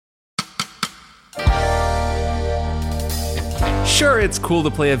Sure, it's cool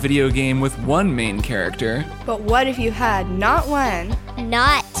to play a video game with one main character, But what if you had not one,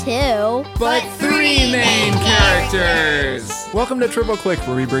 not two, but three main characters! Welcome to Triple Click,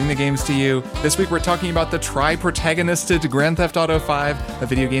 where we bring the games to you. This week we're talking about the tri-protagonisted Grand Theft Auto V, a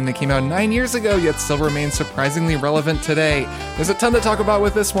video game that came out 9 years ago, yet still remains surprisingly relevant today. There's a ton to talk about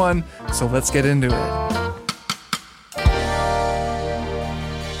with this one, so let's get into it.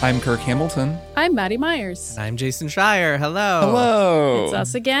 I'm Kirk Hamilton. I'm Maddie Myers. I'm Jason Schreier. Hello. Hello. It's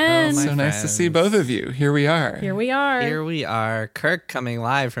us again. my So nice to friends. see both of you. Here we are. Here we are. Here we are. Kirk coming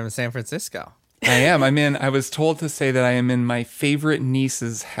live from San Francisco. I am. I was told to say that I am in my favorite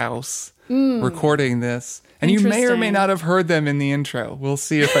niece's house recording this. And you may or may Interesting. not have heard them in the intro. We'll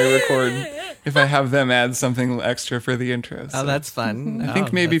see if I record, if I have them add something extra for the intro. Oh, that's fun. I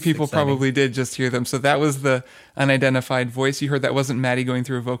think maybe people probably did just hear them. So that was the unidentified voice. You heard that wasn't Maddie going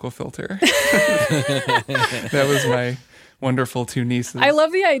through a vocal filter. That was my wonderful two nieces. I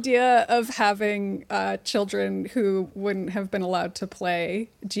love the idea of having children who wouldn't have been allowed to play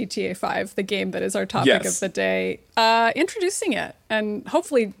GTA 5, the game that is our topic Yes. of the day, introducing it and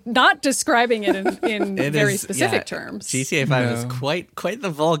hopefully not describing it in It very is- specific yeah, terms. GTA 5 is No. quite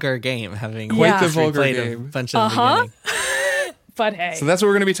the vulgar game, having Quite the just vulgar replayed game. a bunch of the beginning. But hey, So that's what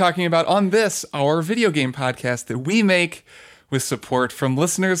we're going to be talking about on this, our video game podcast that we make with support from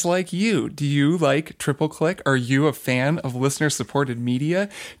listeners like you. Do you like Triple Click? Are you a fan of listener-supported media?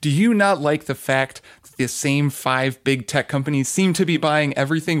 Do you not like the fact that the same 5 big tech companies seem to be buying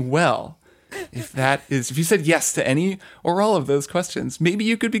everything well? If you said yes to any or all of those questions, maybe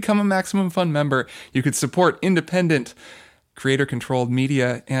you could become a Maximum Fun member. You could support independent, creator-controlled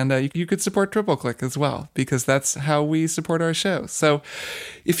media, and you could support Triple Click as well, because that's how we support our show. So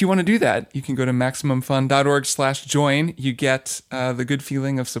if you want to do that, you can go to MaximumFun.org/join. You get the good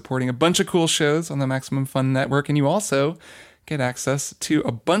feeling of supporting a bunch of cool shows on the Maximum Fun Network, and you also get access to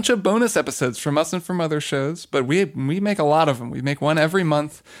a bunch of bonus episodes from us and from other shows, but we make a lot of them. We make one every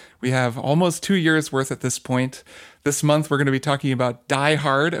month. We have almost 2 years worth at this point. This month, we're going to be talking about Die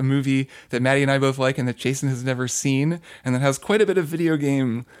Hard, a movie that Maddie and I both like and that Jason has never seen, and that has quite a bit of video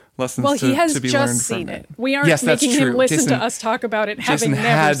game lessons well, to, he has to be just learned seen from it. We aren't Yes, that's making him true. listen Jason- to us talk about it, Jason having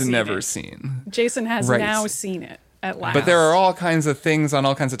had never never seen it. seen. Jason has Right. now seen it at last. But there are all kinds of things on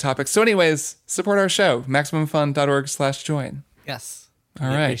all kinds of topics. So anyways, support our show, MaximumFun.org/join. Yes. All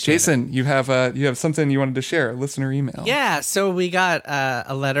We right, appreciate it. Jason, you have something you wanted to share, a listener email. Yeah, so we got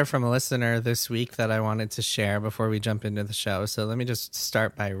a letter from a listener this week that I wanted to share before we jump into the show. So let me just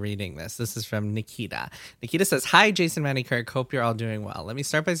start by reading this. This is from Nikita. Nikita says, "Hi, Jason, Maddie, Kirk. Hope you're all doing well. Let me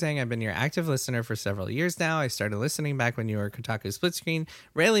start by saying I've been your active listener for several years now. I started listening back when you were Kotaku Split Screen.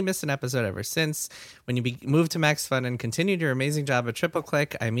 Rarely missed an episode ever since. When you moved to Max Fun and continued your amazing job at Triple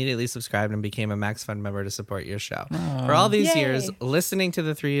Click, I immediately subscribed and became a Max Fun member to support your show. For all these Yay. years, listening to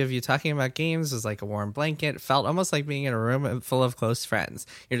the three of you talking about games was like a warm blanket. Felt almost like being in a room full of close friends.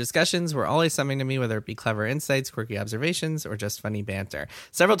 Your discussions were always something to me, whether it be clever insights, quirky observations, or just funny banter.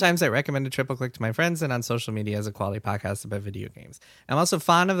 Several times I recommended Triple Click to my friends and on social media as a quality podcast about video games. I'm also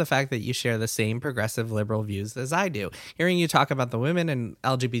fond of the fact that you share the same progressive liberal views as I do. Hearing you talk about the women and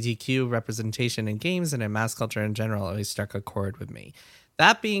LGBTQ representation in games and in mass culture in general always struck a chord with me.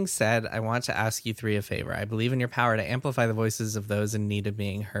 That being said, I want to ask you three a favor. I believe in your power to amplify the voices of those in need of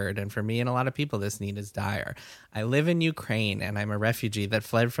being heard. And for me and a lot of people, this need is dire. I live in Ukraine, and I'm a refugee that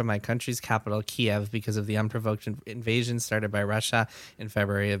fled from my country's capital, Kiev, because of the unprovoked invasion started by Russia in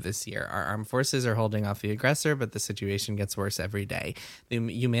February of this year. Our armed forces are holding off the aggressor, but the situation gets worse every day. The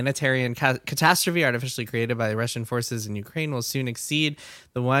humanitarian catastrophe artificially created by the Russian forces in Ukraine will soon exceed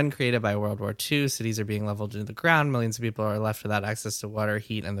the one created by World War II. Cities are being leveled to the ground. Millions of people are left without access to water,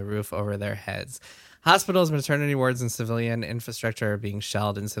 heat, and the roof over their heads. Hospitals, maternity wards, and civilian infrastructure are being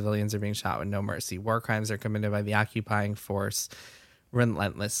shelled, and civilians are being shot with no mercy. War crimes are committed by the occupying force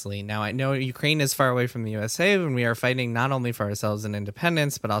relentlessly. Now, I know Ukraine is far away from the USA, and we are fighting not only for ourselves and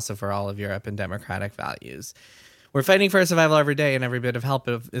independence, but also for all of Europe and democratic values. We're fighting for survival every day, and every bit of help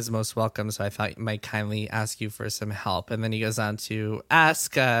is most welcome, so I thought I might kindly ask you for some help. And then he goes on to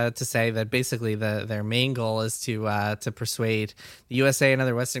ask, to say that basically their main goal is to persuade the USA and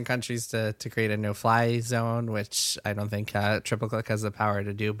other Western countries to create a no-fly zone, which I don't think Triple Click has the power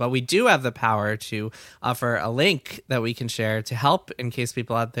to do. But we do have the power to offer a link that we can share to help in case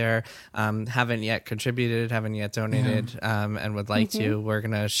people out there haven't yet contributed, haven't yet donated, and would like to. We're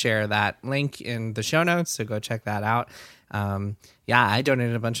going to share that link in the show notes, so go check that out. I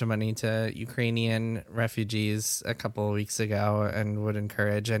donated a bunch of money to Ukrainian refugees a couple of weeks ago and would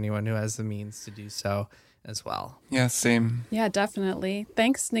encourage anyone who has the means to do so as well. Yeah, same. Yeah, definitely.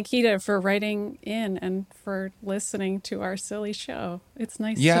 Thanks, Nikita, for writing in and for listening to our silly show. It's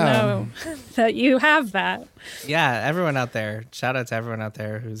nice to know that you have that. Yeah, everyone out there. Shout out to everyone out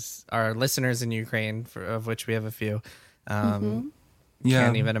there who's our listeners in Ukraine, of which we have a few. Can't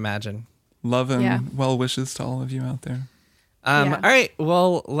even imagine. Love and well wishes to all of you out there. All right,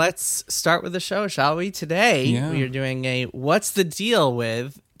 well, let's start with the show, shall we? Today, we are doing a What's the Deal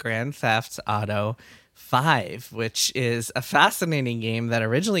with Grand Theft Auto 5, which is a fascinating game that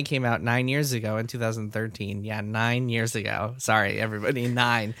originally came out 9 years ago in 2013. Yeah, 9 years ago. Sorry, everybody,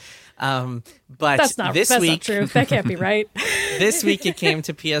 9. But that's not true. That can't be right. This week it came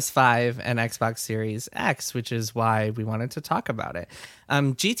to PS5 and Xbox Series X, which is why we wanted to talk about it.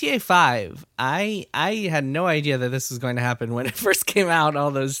 GTA 5, I had no idea that this was going to happen when it first came out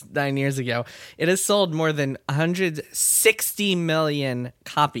all those 9 years ago. It has sold more than 160 million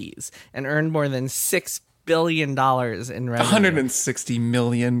copies and earned more than $6 billion in revenue. 160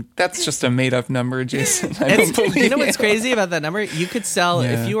 million. That's just a made up number, Jason. I don't believe you know what's crazy about that number? You could sell,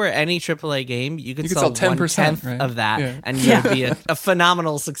 if you were any AAA game, you could sell 10%, right? of that, and you would be a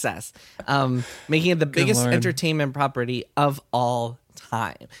phenomenal success, making it the biggest entertainment property of all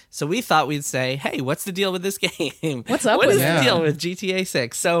time. So we thought we'd say, hey, what's the deal with this game? What's up what with is the deal with GTA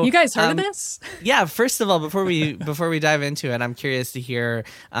 6? So you guys heard of this? Yeah, first of all, before we dive into it, I'm curious to hear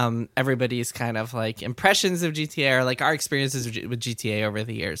everybody's kind of like impressions of GTA, or like our experiences with GTA over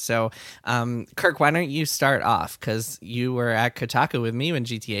the years. So Kirk, why don't you start off, because you were at Kotaku with me when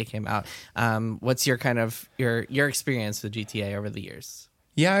GTA came out. What's your kind of your experience with GTA over the years?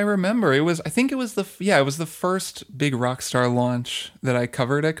 Yeah, I remember. It was the first big Rockstar launch that I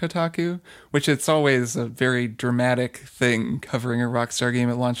covered at Kotaku, which it's always a very dramatic thing covering a Rockstar game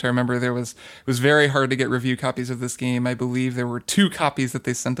at launch. I remember it was very hard to get review copies of this game. I believe there were 2 copies that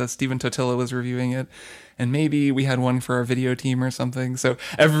they sent us. Steven Totila was reviewing it, and maybe we had one for our video team or something. So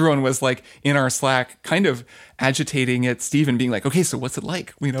everyone was like in our Slack kind of agitating at Steven, being like, okay, so what's it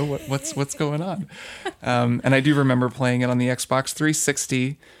like? You know, what's going on? And I do remember playing it on the Xbox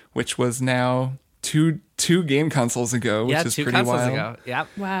 360, which was now two game consoles ago, which is pretty wild. Ago. Yep.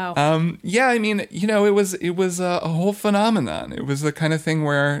 Wow. I mean, you know, it was a whole phenomenon. It was the kind of thing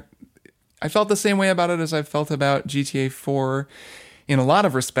where I felt the same way about it as I felt about GTA 4 in a lot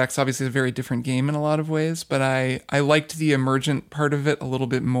of respects. Obviously, it's a very different game in a lot of ways, but I liked the emergent part of it a little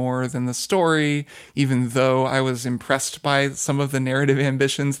bit more than the story, even though I was impressed by some of the narrative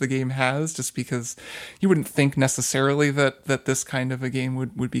ambitions the game has, just because you wouldn't think necessarily that this kind of a game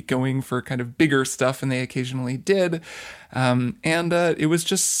would be going for kind of bigger stuff, and they occasionally did. And it was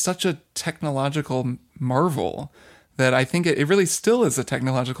just such a technological marvel that I think it really still is a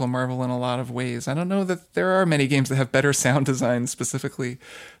technological marvel in a lot of ways. I don't know that there are many games that have better sound design specifically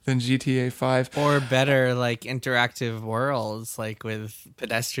than GTA 5. Or better, like, interactive worlds, like with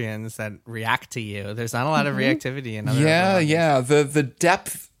pedestrians that react to you. There's not a lot of reactivity in other Yeah. The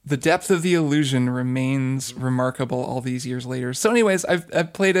depth of the illusion remains remarkable all these years later. So anyways,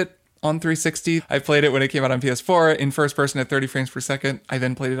 I've played it on 360. I played it when it came out on PS4 in first person at 30 frames per second. I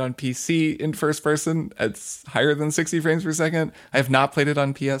then played it on PC in first person. It's higher than 60 frames per second. I have not played it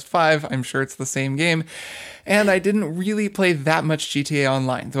on PS5. I'm sure it's the same game. And I didn't really play that much GTA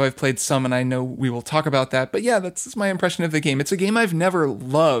Online, though I've played some, and I know we will talk about that. But yeah, that's my impression of the game. It's a game I've never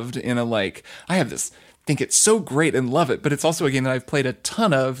loved in a, like, I have this, think it's so great and love it, but it's also a game that I've played a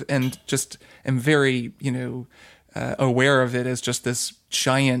ton of and just am very, aware of it as just this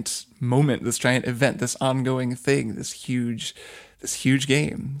giant moment, this giant event, this ongoing thing, this huge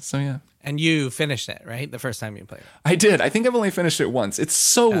game. So yeah. And you finished it, right? The first time you played it. I did. I think I've only finished it once. It's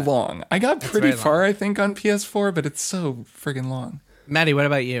so long. I got pretty far, I think, on PS4, but it's so friggin' long. Maddie, what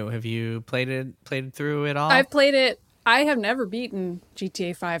about you? Have you played through it all? I've played it. I have never beaten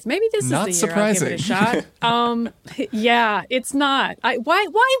GTA 5. Maybe this not is the surprising. year I'll give it a shot. Yeah, it's not.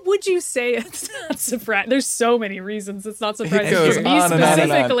 Why would you say it's not surprising? There's so many reasons it's not surprising. It goes for me on and on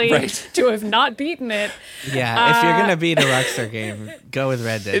and on. specifically Right. to have not beaten it. Yeah, if you're gonna beat a Rockstar game, go with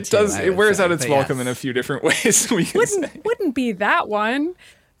Red Dead. It wears out its welcome in a few different ways. Wouldn't be that one.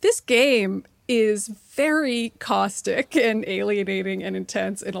 This game is very caustic and alienating and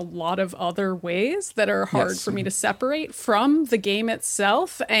intense in a lot of other ways that are hard for me to separate from the game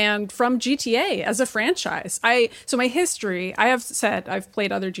itself and from GTA as a franchise. So my history, I have said I've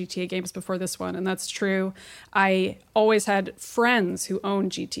played other GTA games before this one, and that's true. I always had friends who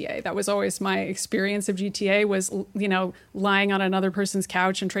owned GTA. That was always my experience of GTA, was, lying on another person's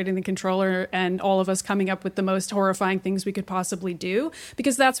couch and trading the controller and all of us coming up with the most horrifying things we could possibly do,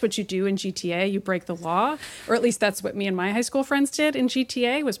 because that's what you do in GTA. You break the law, or at least that's what me and my high school friends did in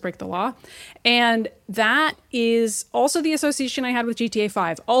GTA, was break the law. And that is also the association I had with GTA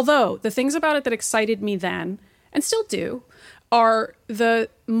 5. Although the things about it that excited me then, and still do, are the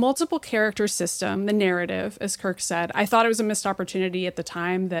multiple character system, the narrative, as Kirk said. I thought it was a missed opportunity at the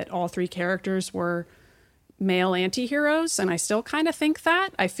time that all 3 characters were male anti-heroes, and I still kind of think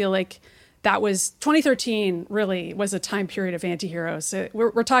that. I feel like that was 2013 really was a time period of anti-heroes.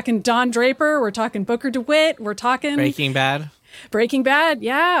 We're talking Don Draper, we're talking Booker DeWitt, we're talking Breaking Bad,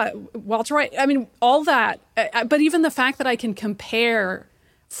 yeah, Walter White. I mean, all that. But even the fact that I can compare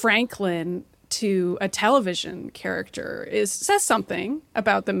Franklin to a television character says something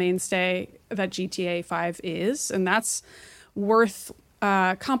about the mainstay that GTA 5 is, and that's worth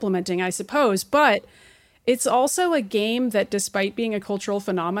complimenting, I suppose. But it's also a game that, despite being a cultural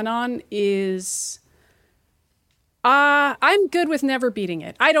phenomenon, is... I'm good with never beating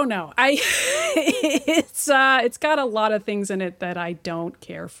it. I don't know. It's got a lot of things in it that I don't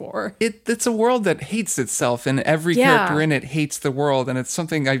care for. It's a world that hates itself, and every character in it hates the world. And it's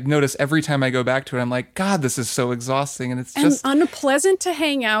something I've noticed every time I go back to it. I'm like, God, this is so exhausting, and it's just unpleasant to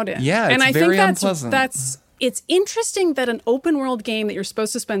hang out in. Yeah, it's very unpleasant. It's interesting that an open world game that you're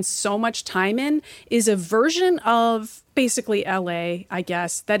supposed to spend so much time in is a version of basically LA, I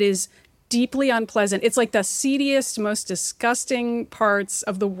guess, that is deeply unpleasant. It's like the seediest, most disgusting parts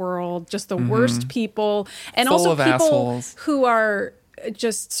of the world, just the worst people, and full also of people assholes who are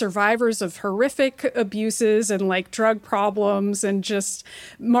just survivors of horrific abuses and like drug problems and just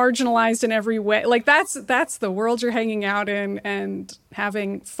marginalized in every way. Like that's the world you're hanging out in and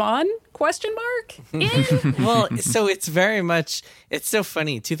having fun? ? Well, so it's very much, it's so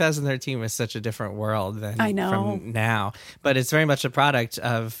funny. 2013 was such a different world than from now, but it's very much a product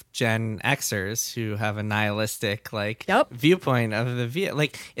of Gen Xers who have a nihilistic viewpoint of the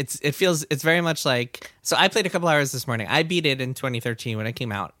it's very much like, so I played a couple hours this morning. I beat it in 2013 when it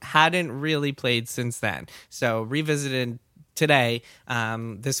came out. Hadn't really played since then. So revisited today,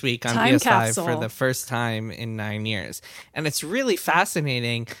 this week on Time PS5 capsule. for the first time in 9 years. And it's really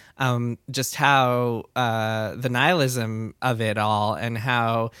fascinating just how the nihilism of it all, and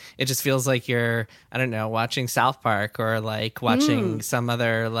how it just feels like you're, I don't know, watching South Park or like watching some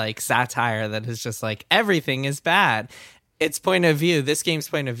other like satire that is just like everything is bad. Its point of view, this game's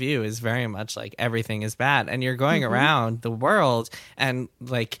point of view is very much like everything is bad. And you're going around the world and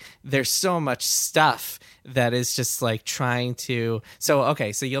like there's so much stuff that is just like trying to, so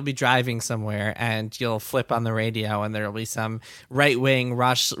you'll be driving somewhere and you'll flip on the radio and there'll be some right-wing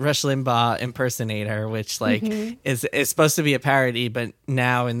Rush Limbaugh impersonator, which like is supposed to be a parody, but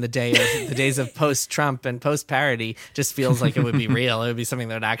now in the days of post-Trump and post-parody just feels like it would be real. It would be something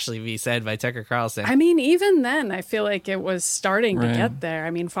that would actually be said by Tucker Carlson. I mean, even then, I feel like it was starting to get there.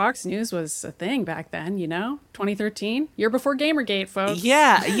 I mean, Fox News was a thing back then, 2013, year before Gamergate, folks.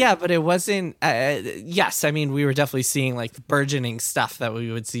 Yeah, but it wasn't, yes, I mean, we were definitely seeing like the burgeoning stuff that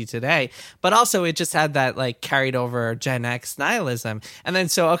we would see today, but also it just had that like carried over Gen X nihilism. And then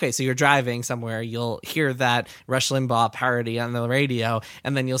so you're driving somewhere, you'll hear that Rush Limbaugh parody on the radio,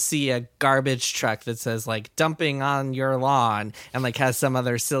 and then you'll see a garbage truck that says like dumping on your lawn and like has some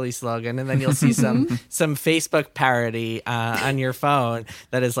other silly slogan, and then you'll see some Facebook parody on your phone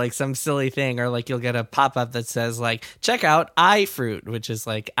that is like some silly thing, or like you'll get a pop-up that says like check out iFruit, which is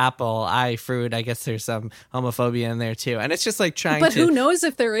like Apple iFruit. I guess there's some homophobia in there too, and it's just like but who knows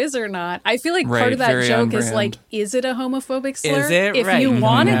if there is or not. I feel like part of that joke is like, is it a homophobic slur? Is it? If right. you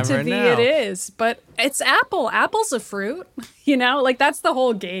want it to never be, know. it is, but it's Apple's a fruit, like that's the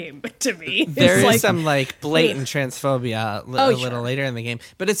whole game to me. There is like, some like blatant transphobia a little later in the game,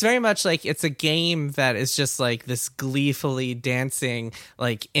 but it's very much like it's a game that is just like this gleefully dancing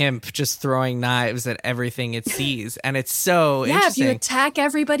like imp just throwing knives at everything it sees, and it's so interesting. If you attack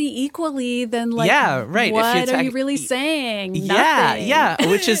everybody equally, then like right. What are you really saying? Yeah,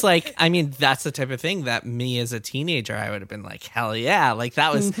 which is like, I mean, that's the type of thing that me as a teenager, I would have been like, hell yeah, like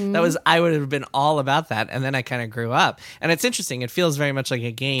that was I would have been all about that, and then I kind of grew up, and it's interesting. It feels very much like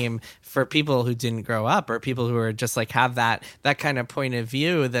a game for people who didn't grow up, or people who are just like have that kind of point of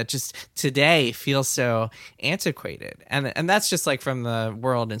view that just today feels so antiquated, and that's just like from the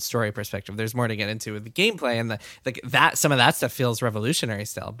world and story perspective. There's more to get into with the gameplay, and that some of that stuff feels revolutionary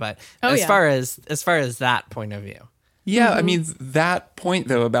still, but as far as that point of view. Yeah, I mean, that point,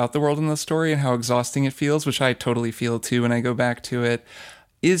 though, about the world and the story and how exhausting it feels, which I totally feel, too, when I go back to it,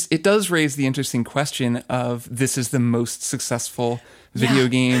 is it does raise the interesting question of this is the most successful video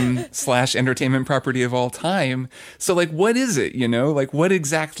game / entertainment property of all time. So like, what is it, like what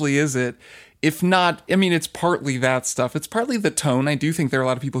exactly is it? If not, I mean, it's partly that stuff. It's partly the tone. I do think there are a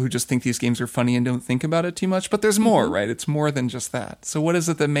lot of people who just think these games are funny and don't think about it too much, but there's more, right? It's more than just that. So what is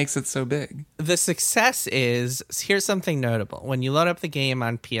it that makes it so big? The success is, here's something notable. When you load up the game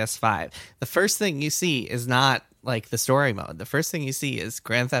on PS5, the first thing you see is not like the story mode. The first thing you see is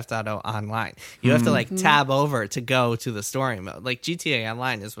Grand Theft Auto Online. You have to like tab over to go to the story mode. Like GTA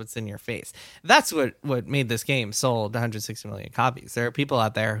Online is what's in your face. That's what made this game sold 160 million copies. There are people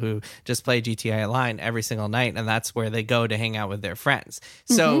out there who just play GTA Online every single night, and that's where they go to hang out with their friends.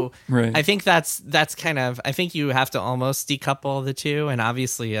 So Right. I think that's kind of, I think you have to almost decouple the two, and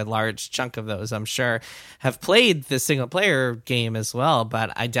obviously a large chunk of those, I'm sure, have played the single player game as well,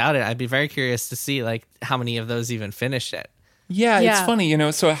 but I doubt it. I'd be very curious to see like how many of those even finished it. Yeah, it's Yeah.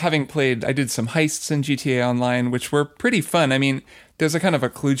 funny, so having played, I did some heists in GTA Online, which were pretty fun. I mean, there's a kind of a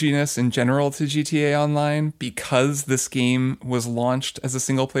kludginess in general to GTA Online because this game was launched as a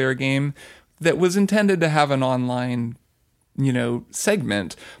single player game that was intended to have an online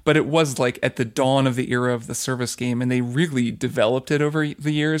segment, but it was like at the dawn of the era of the service game, and they really developed it over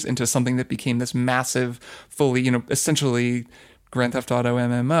the years into something that became this massive, fully, essentially Grand Theft Auto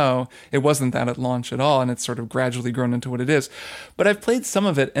MMO. It wasn't that at launch at all, and it's sort of gradually grown into what it is. But I've played some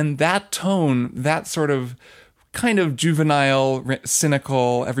of it, and that tone, that sort of kind of juvenile,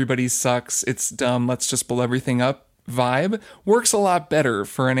 cynical, everybody sucks, it's dumb, let's just blow everything up vibe works a lot better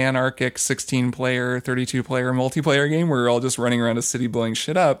for an anarchic 16-player, 32-player multiplayer game where you're all just running around a city blowing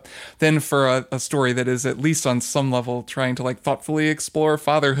shit up than for a story that is at least on some level trying to like thoughtfully explore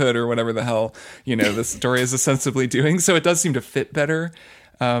fatherhood or whatever the hell, the story is ostensibly doing. So it does seem to fit better.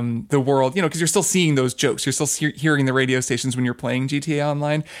 The world, because you're still seeing those jokes. You're still hearing the radio stations when you're playing GTA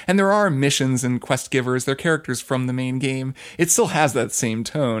Online. And there are missions and quest givers. They're characters from the main game. It still has that same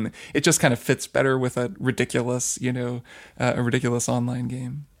tone. It just kind of fits better with a ridiculous, a ridiculous online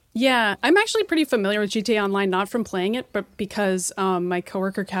game. Yeah, I'm actually pretty familiar with GTA Online, not from playing it, but because my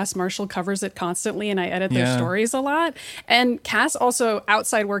coworker Cass Marshall covers it constantly and I edit their stories a lot. And Cass also,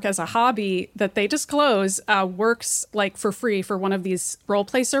 outside work as a hobby that they disclose, works like for free for one of these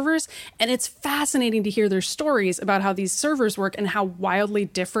roleplay servers. And it's fascinating to hear their stories about how these servers work and how wildly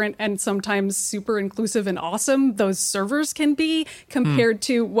different and sometimes super inclusive and awesome those servers can be compared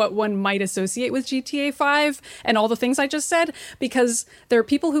to what one might associate with GTA 5 and all the things I just said, because there are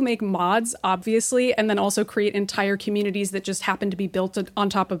people who make mods, obviously, and then also create entire communities that just happen to be built on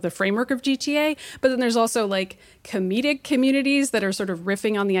top of the framework of GTA. But then there's also like comedic communities that are sort of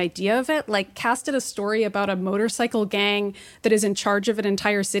riffing on the idea of it. Like Cass did a story about a motorcycle gang that is in charge of an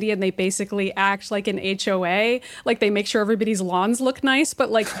entire city, and they basically act like an HOA. Like they make sure everybody's lawns look nice, but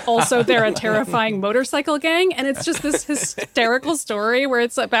like also they're a terrifying motorcycle gang. And it's just this hysterical story where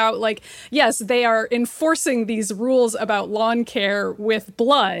it's about like, yes, they are enforcing these rules about lawn care with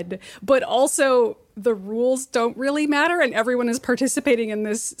blood, but also the rules don't really matter and everyone is participating in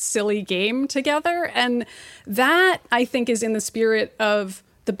this silly game together. And that, I think, is in the spirit of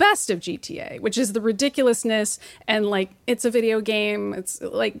the best of GTA, which is the ridiculousness and like, it's a video game. It's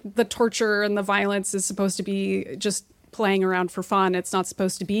like the torture and the violence is supposed to be just playing around for fun. It's not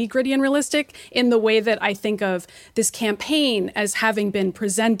supposed to be gritty and realistic in the way that I think of this campaign as having been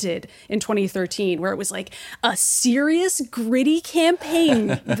presented in 2013, where it was like a serious, gritty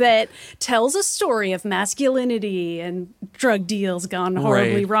campaign that tells a story of masculinity and drug deals gone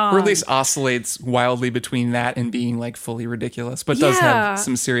horribly wrong. Or at least oscillates wildly between that and being like fully ridiculous, but does have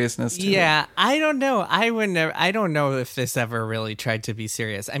some seriousness to it. Yeah, I don't know. I don't know if this ever really tried to be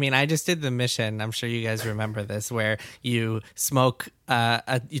serious. I mean, I just did the mission. I'm sure you guys remember this, where you smoke,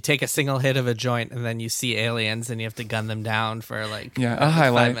 you take a single hit of a joint and then you see aliens and you have to gun them down for like a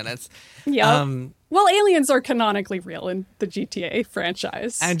highlight. 5 minutes. Yeah. Well, aliens are canonically real in the GTA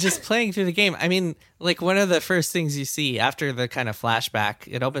franchise. And just playing through the game. I mean, like one of the first things you see after the kind of flashback,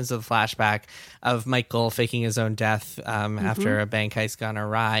 it opens with a flashback of Michael faking his own death after a bank heist gone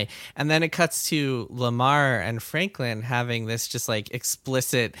awry. And then it cuts to Lamar and Franklin having this just like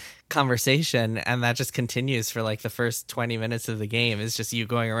explicit conversation, and that just continues for like the first 20 minutes of the game. Is just you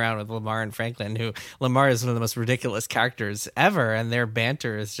going around with Lamar and Franklin, who Lamar is one of the most ridiculous characters ever, and their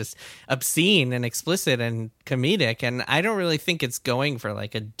banter is just obscene and explicit and comedic, and I don't really think it's going for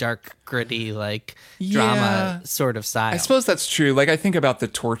like a dark, gritty, like drama sort of style. I suppose that's true. Like I think about the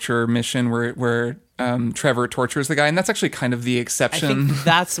torture mission where Trevor tortures the guy, and that's actually kind of the exception. I think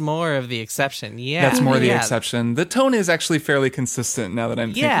that's more of the exception. Yeah, that's more the exception. The tone is actually fairly consistent now that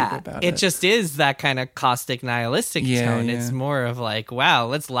I'm thinking about it. It just is that kind of caustic, nihilistic tone. It's more of like, wow,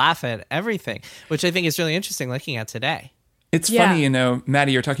 let's laugh at everything, which I think is really interesting looking at today. It's Yeah. funny,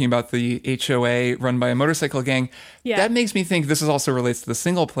 Maddie, you're talking about the HOA run by a motorcycle gang. Yeah. That makes me think this is also relates to the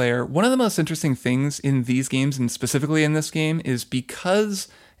single player. One of the most interesting things in these games, and specifically in this game, is because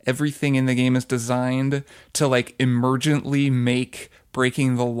everything in the game is designed to like emergently make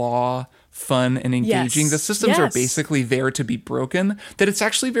breaking the law fun and engaging. Yes. The systems are Yes. basically there to be broken, that it's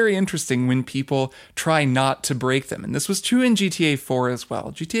actually very interesting when people try not to break them. And this was true in GTA 4 as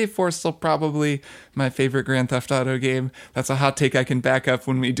well. GTA 4 is still probably my favorite Grand Theft Auto game. That's a hot take I can back up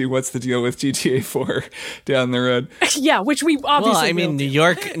when we do What's the Deal with GTA 4 down the road. Yeah, which we obviously Well, I mean,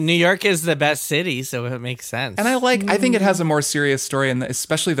 will do. New York is the best city, so it makes sense. And I think it has a more serious story, and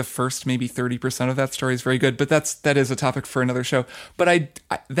especially the first maybe 30% of that story is very good. But that is a topic for another show. But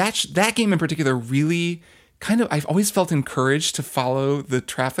that game in particular really I've always felt encouraged to follow the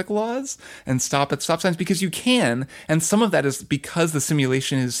traffic laws and stop at stop signs because you can. And some of that is because the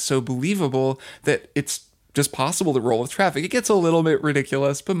simulation is so believable that it's just possible to roll with traffic. It gets a little bit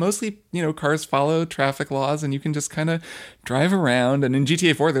ridiculous, but mostly, cars follow traffic laws and you can just kind of drive around. And in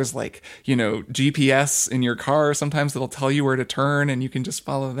GTA 4, there's GPS in your car. Sometimes it'll tell you where to turn and you can just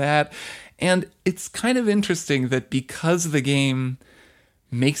follow that. And it's kind of interesting that because the game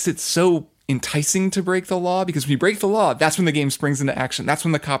makes it so enticing to break the law, because when you break the law, that's when the game springs into action. That's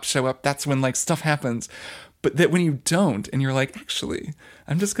when the cops show up. That's when stuff happens. But that when you don't, and you're like, actually,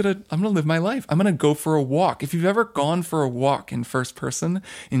 I'm gonna live my life. I'm gonna go for a walk. If you've ever gone for a walk in first person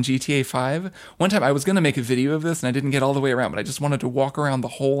in GTA 5, one time I was gonna make a video of this and I didn't get all the way around, but I just wanted to walk around the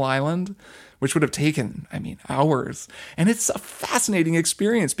whole island, which would have taken, hours. And it's a fascinating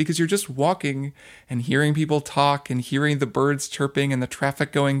experience because you're just walking and hearing people talk and hearing the birds chirping and the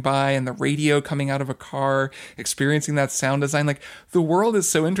traffic going by and the radio coming out of a car, experiencing that sound design. The world is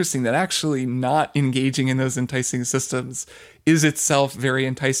so interesting that actually not engaging in those enticing systems is itself very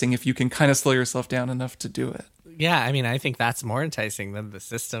enticing if you can kind of slow yourself down enough to do it. Yeah, I think that's more enticing than the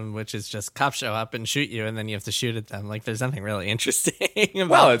system, which is just cops show up and shoot you, and then you have to shoot at them. There's nothing really interesting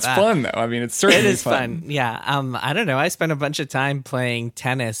about it's that. fun, though. It's certainly It is fun. Yeah. I don't know. I spent a bunch of time playing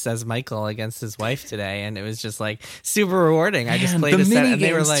tennis as Michael against his wife today, and it was just super rewarding. I just played the a set, and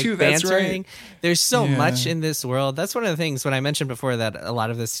they were mini-games, too, that's bantering. right. There's so Yeah. much in this world. That's one of the things when I mentioned before that a lot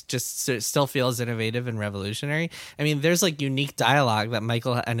of this just still feels innovative and revolutionary. There's unique dialogue that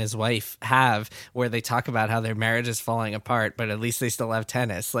Michael and his wife have where they talk about how their marriage is falling apart, but at least they still have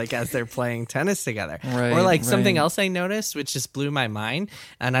tennis, as they're playing tennis together. Right, Or something right. else I noticed, which just blew my mind,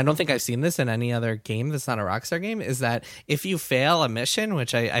 and I don't think I've seen this in any other game that's not a Rockstar game, is that if you fail a mission,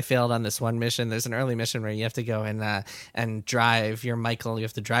 which I failed on this one mission, there's an early mission where you have to go and drive. You're Michael, you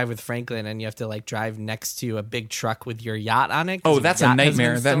have to drive with Franklin, and you have to drive next to a big truck with your yacht on it. 'cause Oh, your that's a yacht has been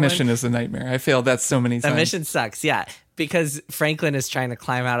nightmare. That stolen. mission is a nightmare. I failed that so many That times. mission sucks, yeah. Because Franklin is trying to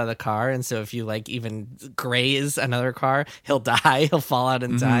climb out of the car, and so if you even graze another car, he'll die. He'll fall out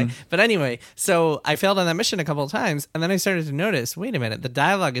and die. But anyway, so I failed on that mission a couple of times, and then I started to notice, wait a minute, the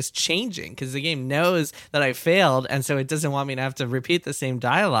dialogue is changing because the game knows that I failed, and so it doesn't want me to have to repeat the same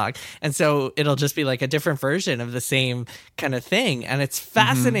dialogue, and so it'll just be a different version of the same kind of thing, and it's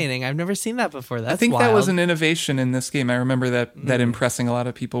fascinating. I've never seen that before. That's I think that wild. was an innovation in this game. I remember that impressing a lot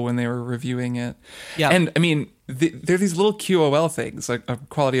of people when they were reviewing it. Yeah. And there are these little QOL things,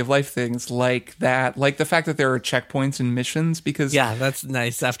 quality of life things like that, like the fact that there are checkpoints in missions because Yeah, that's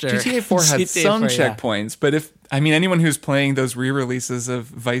nice. After GTA 4 had GTA some 4, yeah. checkpoints, but anyone who's playing those re-releases of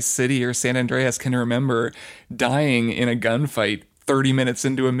Vice City or San Andreas can remember dying in a gunfight 30 minutes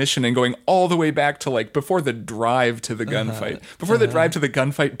into a mission and going all the way back to before the drive to the gunfight, before the drive to the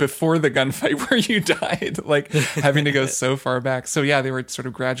gunfight, before the gunfight where you died, having to go so far back. So yeah, they were sort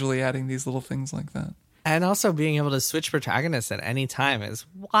of gradually adding these little things like that. And also being able to switch protagonists at any time is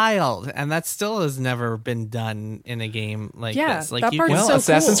wild, and that still has never been done in a game like Yeah, this. that you part can, is Well, so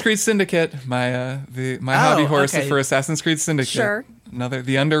Assassin's cool. Creed Syndicate, my hobby horse okay. for Assassin's Creed Syndicate. Sure.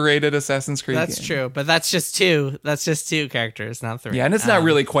 The underrated Assassin's Creed that's game. true, but that's just two. That's just two characters, not three. Yeah, and it's not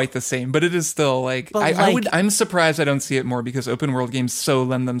really quite the same, but it is still But I'm surprised I don't see it more because open world games so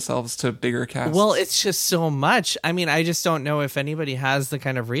lend themselves to bigger casts. Well, it's just so much. I just don't know if anybody has the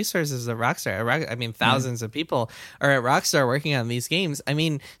kind of resources that Rockstar. Thousands of people are at Rockstar working on these games.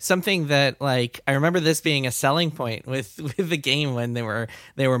 Something that I remember this being a selling point with the game when they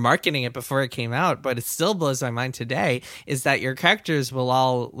were marketing it before it came out, but it still blows my mind today is that your characters will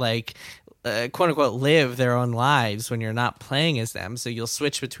all quote unquote live their own lives when you're not playing as them. So you'll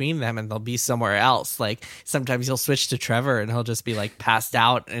switch between them and they'll be somewhere else. Like sometimes you'll switch to Trevor and he'll just be like passed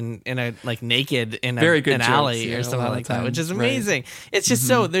out in a like naked in an alley or something like that, which is amazing. Right. It's just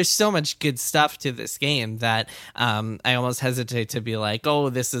there's so much good stuff to this game that I almost hesitate to be like, oh,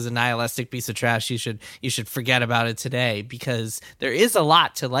 this is a nihilistic piece of trash. You should forget about it today, because there is a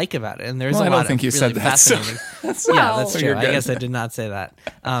lot to like about it, and there's a lot. I don't think you said that. So that's true. I guess I did not say that.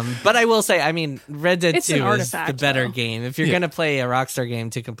 But I will say, I mean, Red Dead 2 is the better game. If you're going to play a Rockstar game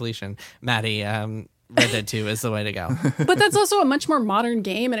to completion, Maddie, Red Dead 2 is the way to go. But that's also a much more modern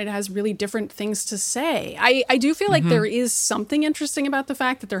game, and it has really different things to say. I do feel like there is something interesting about the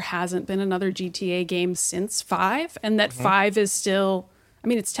fact that there hasn't been another GTA game since 5, and that 5 is still, I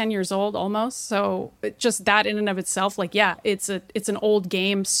mean, it's 10 years old almost. So just that in and of itself, like, yeah, it's an old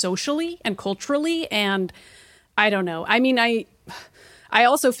game socially and culturally, and I don't know. I mean, I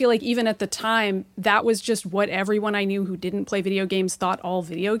also feel like even at the time, that was just what everyone I knew who didn't play video games thought all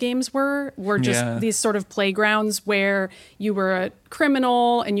video games were just these sort of playgrounds where you were a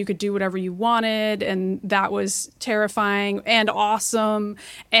criminal and you could do whatever you wanted, and that was terrifying and awesome.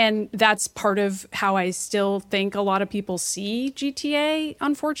 And that's part of how I still think a lot of people see GTA,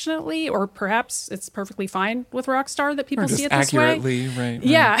 unfortunately, or perhaps it's perfectly fine with Rockstar that people see it this accurately, way. Right.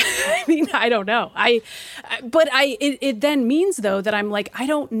 Yeah. I mean, I don't know. It then means though that I'm like, I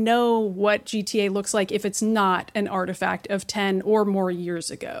don't know what GTA looks like if it's not an artifact of 10 or more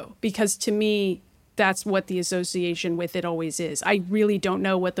years ago, because to me, that's what the association with it always is. I really don't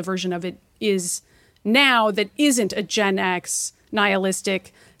know what the version of it is now that isn't a Gen X,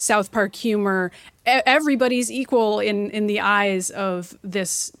 nihilistic, South Park humor. Everybody's equal in the eyes of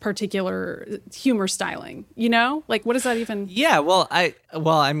this particular humor styling, you know? Like, what does that even... Yeah, well, I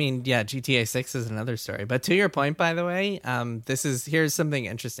mean, GTA 6 is another story. But to your point, by the way, here's something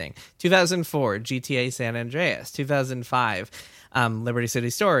interesting. 2004, GTA San Andreas. 2005, Liberty City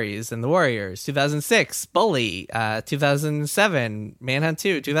Stories and The Warriors. 2006, Bully. 2007, Manhunt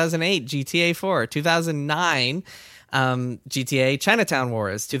 2. 2008, GTA 4. 2009... GTA Chinatown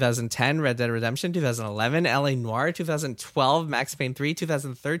Wars. 2010 Red Dead Redemption. 2011 LA Noire. 2012 Max Payne 3.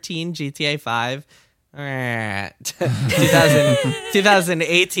 2013 GTA 5.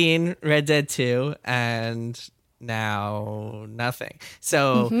 2018 Red Dead 2, and now nothing.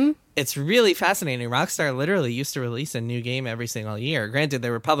 So it's really fascinating. Rockstar literally used to release a new game every single year. Granted, they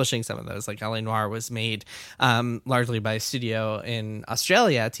were publishing some of those, like LA Noire was made largely by a studio in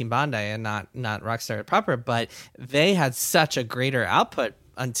Australia, Team Bondi, and not Rockstar proper, but they had such a greater output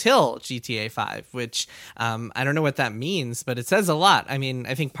until GTA 5, which I don't know what that means, but it says a lot. I mean,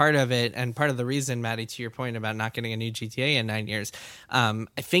 I think part of it, and part of the reason, Maddie, to your point about not getting a new GTA in 9 years, I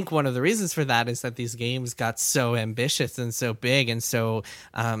think one of the reasons for that is that these games got so ambitious and so big, and so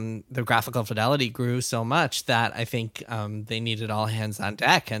the graphical fidelity grew so much that I think they needed all hands on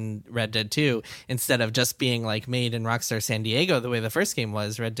deck. And Red Dead 2, instead of just being like made in Rockstar San Diego the way the first game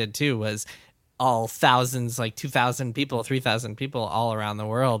was, Red Dead 2 was all thousands, like 2,000 people, 3,000 people all around the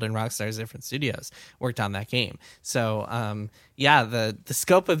world in Rockstar's different studios worked on that game. So, the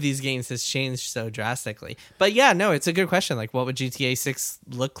scope of these games has changed so drastically. But yeah, no, it's a good question. Like, what would GTA 6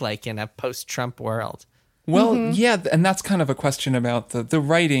 look like in a post-Trump world? Well, yeah, and that's kind of a question about the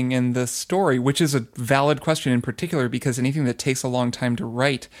writing and the story, which is a valid question in particular, because anything that takes a long time to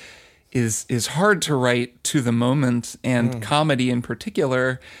write is hard to write to the moment, and comedy in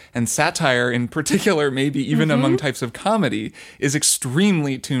particular, and satire in particular, maybe even among types of comedy, is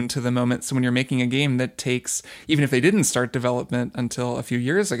extremely tuned to the moment. So when you're making a game that takes, even if they didn't start development until a few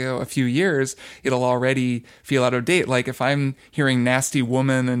years, it'll already feel out of date. Like if I'm hearing nasty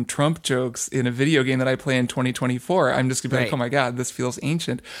woman and Trump jokes in a video game that I play in 2024, I'm just gonna be like, oh my God, this feels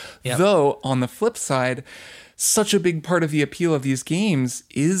ancient. Yep. Though on the flip side, such a big part of the appeal of these games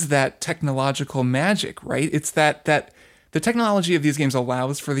is that technological magic, right? It's that the technology of these games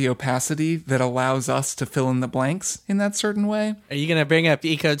allows for the opacity that allows us to fill in the blanks in that certain way. Are you going to bring up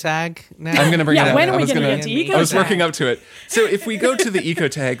Ecotag now? I'm going to bring it up. When are we going to get to Ecotag? I was working up to it. So if we go to the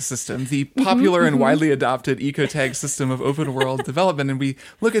Ecotag system, the popular and widely adopted Ecotag system of open world development, and we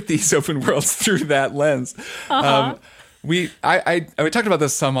look at these open worlds through that lens, I talked about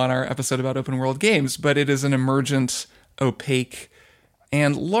this some on our episode about open world games, but it is an emergent, opaque,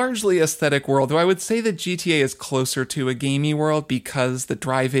 and largely aesthetic world. Though I would say that GTA is closer to a gamey world because the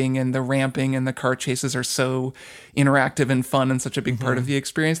driving and the ramping and the car chases are so interactive and fun and such a big part of the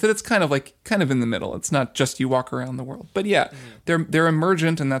experience that it's kind of in the middle. It's not just you walk around the world. But yeah, they're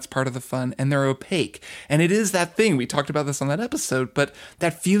emergent, and that's part of the fun, and they're opaque. And it is that thing, we talked about this on that episode, but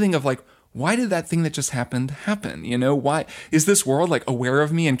that feeling of like, why did that thing that just happened happen? You know, why is this world like aware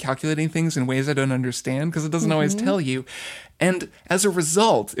of me and calculating things in ways I don't understand? Because it doesn't always tell you. And as a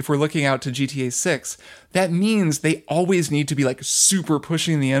result, if we're looking out to GTA 6, that means they always need to be like super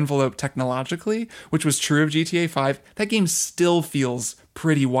pushing the envelope technologically, which was true of GTA 5. That game still feels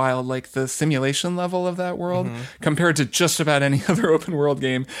pretty wild, like the simulation level of that world compared to just about any other open world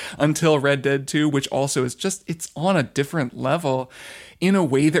game until Red Dead 2, which also is just, it's on a different level in a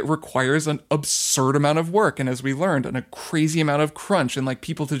way that requires an absurd amount of work. And as we learned, and a crazy amount of crunch and like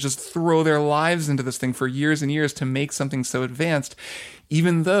people to just throw their lives into this thing for years and years to make something so advanced,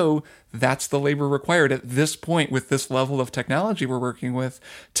 even though that's the labor required at this point with this level of technology we're working with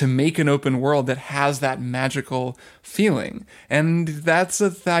to make an open world that has that magical feeling. And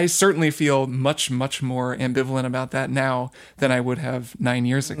I certainly feel much, much more ambivalent about that now than I would have 9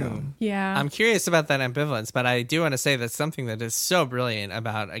 years ago. Yeah. I'm curious about that ambivalence, but I do want to say that something that is so brilliant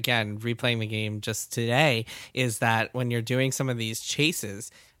about, again, replaying the game just today is that when you're doing some of these chases,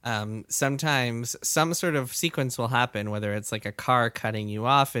 sometimes some sort of sequence will happen, whether it's like a car cutting you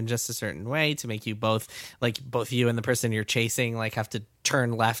off in just a certain way to make you both you and the person you're chasing like have to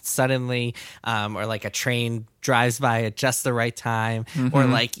turn left suddenly, or like a train drives by at just the right time, or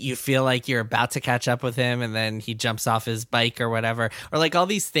like you feel like you're about to catch up with him and then he jumps off his bike or whatever, or like all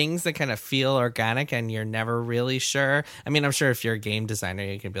these things that kind of feel organic and you're never really sure. I mean, I'm sure if you're a game designer,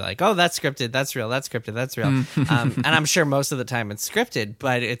 you can be like, oh, that's scripted, that's real, that's scripted, that's real. And I'm sure most of the time it's scripted,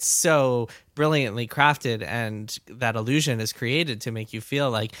 but it's so brilliantly crafted, and that illusion is created to make you feel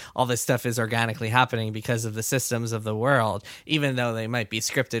like all this stuff is organically happening because of the systems of the world, even though they might be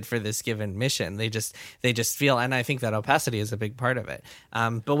scripted for this given mission. They just feel, and I think that opacity is a big part of it.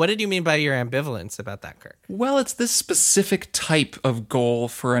 But what did you mean by your ambivalence about that, Kirk? Well, it's this specific type of goal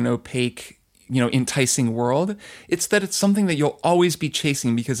for an opaque, enticing world. It's that it's something that you'll always be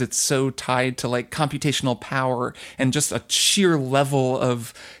chasing because it's so tied to like computational power and just a sheer level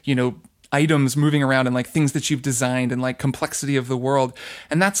of, items moving around and like things that you've designed and like complexity of the world.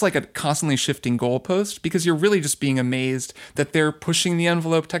 And that's like a constantly shifting goalpost because you're really just being amazed that they're pushing the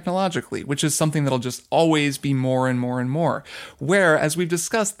envelope technologically, which is something that'll just always be more and more and more. Where, as we've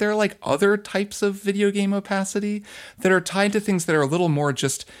discussed, there are like other types of video game opacity that are tied to things that are a little more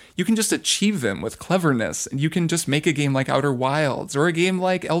just, you can just achieve them with cleverness. And you can just make a game like Outer Wilds or a game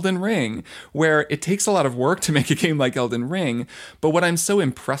like Elden Ring, where it takes a lot of work to make a game like Elden Ring. But what I'm so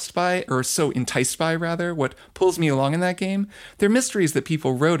impressed by, or so enticed by rather, what pulls me along in that game, they're mysteries that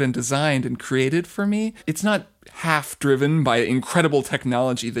people wrote and designed and created for me. It's not half driven by incredible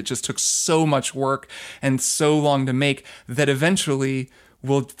technology that just took so much work and so long to make that eventually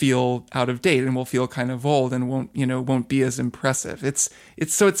will feel out of date and will feel kind of old and won't be as impressive. It's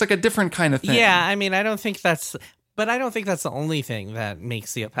like a different kind of thing. Yeah, I mean, I don't think that's the only thing that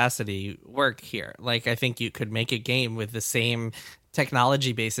makes the opacity work here. Like, I think you could make a game with the same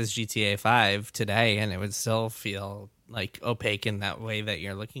technology base as GTA 5 today, and it would still feel like opaque in that way that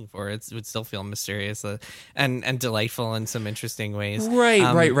you're looking for. It would still feel mysterious and delightful in some interesting ways. Right.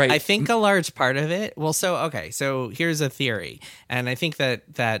 I think a large part of it. Well, so here's a theory, and I think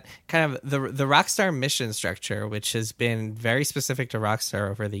that kind of the Rockstar mission structure, which has been very specific to Rockstar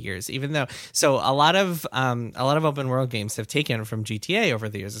over the years, even though a lot of open world games have taken from GTA over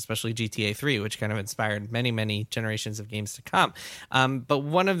the years, especially GTA 3, which kind of inspired many generations of games to come. But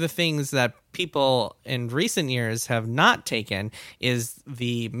one of the things that people in recent years have not taken is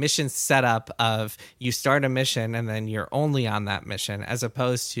the mission setup of you start a mission and then you're only on that mission, as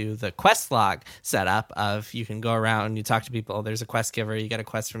opposed to the quest log setup of you can go around, you talk to people, there's a quest giver, you get a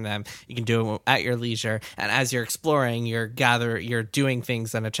quest from them, you can do it at your leisure, and as you're exploring, you're doing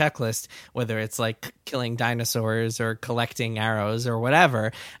things on a checklist, whether it's like killing dinosaurs or collecting arrows or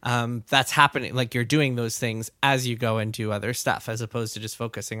whatever. That's happening, like you're doing those things as you go and do other stuff, as opposed to just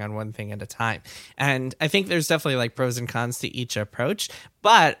focusing on one thing at a time. And I think there's definitely like pros and cons to each approach,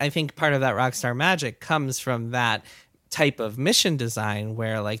 but I think part of that Rockstar magic comes from that type of mission design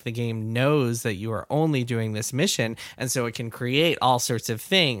where like the game knows that you are only doing this mission, and so it can create all sorts of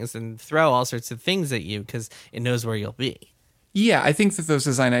things and throw all sorts of things at you because it knows where you'll be. Yeah, I think that those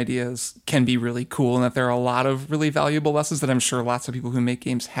design ideas can be really cool and that there are a lot of really valuable lessons that I'm sure lots of people who make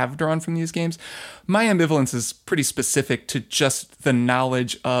games have drawn from these games. My ambivalence is pretty specific to just the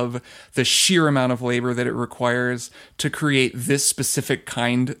knowledge of the sheer amount of labor that it requires to create this specific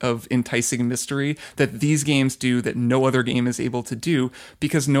kind of enticing mystery that these games do that no other game is able to do,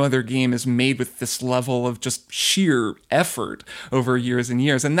 because no other game is made with this level of just sheer effort over years and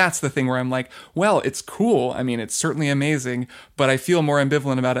years. And that's the thing where I'm like, well, it's cool. I mean, it's certainly amazing. but I feel more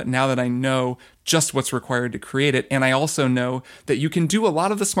ambivalent about it now that I know just what's required to create it. And I also know that you can do a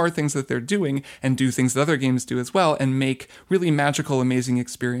lot of the smart things that they're doing and do things that other games do as well and make really magical, amazing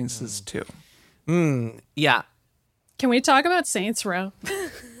experiences too. Yeah. Can we talk about Saints Row?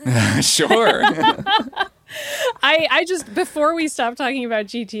 Sure. I just, before we stop talking about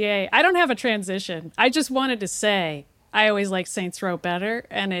GTA, I don't have a transition. I just wanted to say I always like Saints Row better,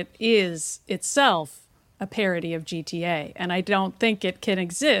 and it is itself a parody of GTA, and I don't think it can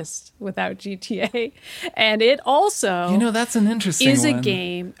exist without GTA. And it also, that's an interesting is one. a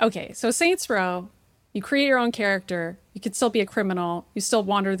game. Okay, so Saints Row, you create your own character. You could still be a criminal. You still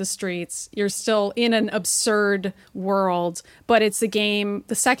wander the streets. You're still in an absurd world, but it's a game.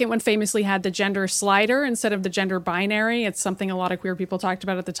 The second one famously had the gender slider instead of the gender binary. It's something a lot of queer people talked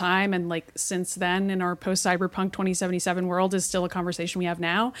about at the time. And like since then in our post-cyberpunk 2077 world is still a conversation we have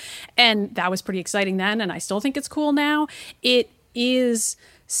now. And that was pretty exciting then. And I still think it's cool now. It is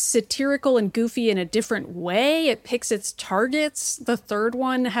satirical and goofy in a different way. It picks its targets. The third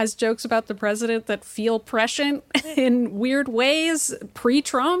one has jokes about the president that feel prescient in weird ways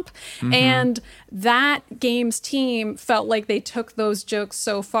pre-Trump. And that game's team felt like they took those jokes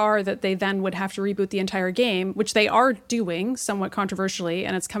so far that they then would have to reboot the entire game, which they are doing somewhat controversially,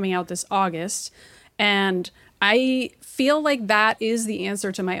 and it's coming out this August. And I feel like that is the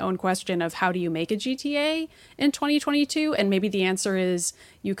answer to my own question of how do you make a GTA in 2022? And maybe the answer is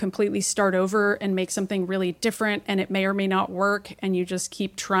you completely start over and make something really different, and it may or may not work, and you just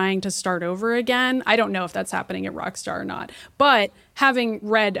keep trying to start over again. I don't know if that's happening at Rockstar or not. But having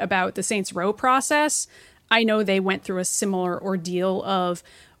read about the Saints Row process, I know they went through a similar ordeal of,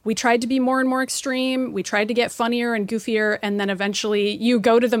 we tried to be more and more extreme. We tried to get funnier and goofier. And then eventually you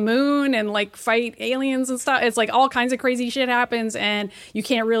go to the moon and like fight aliens and stuff. It's like all kinds of crazy shit happens. And you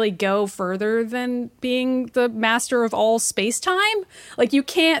can't really go further than being the master of all space time. Like you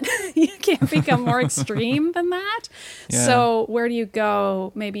can't become more extreme than that. Yeah. So where do you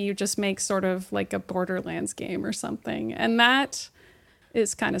go? Maybe you just make sort of like a Borderlands game or something. And that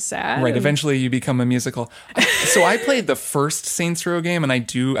is kind of sad. Right. Eventually you become a musical. So I played the first Saints Row game, and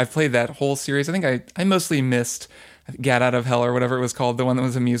I've played that whole series. I think I mostly missed Gat Out of Hell or whatever it was called, the one that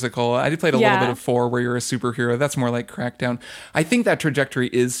was a musical. I played a little bit of 4 where you're a superhero. That's more like Crackdown. I think that trajectory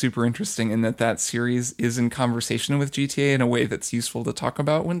is super interesting in that series is in conversation with GTA in a way that's useful to talk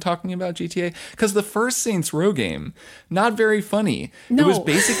about when talking about GTA. Because the first Saints Row game, not very funny. No. It was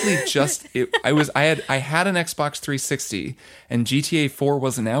basically just I had an Xbox 360 and GTA 4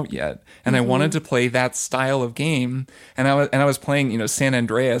 wasn't out yet, and I wanted to play that style of game, and I was playing San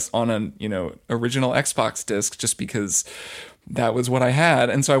Andreas on an original Xbox disc just because that was what I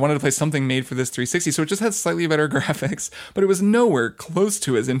had. And so I wanted to play something made for this 360. So it just had slightly better graphics, but it was nowhere close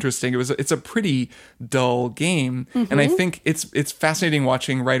to as interesting. It's a pretty dull game. And I think it's fascinating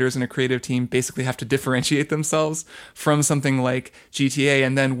watching writers and a creative team basically have to differentiate themselves from something like GTA.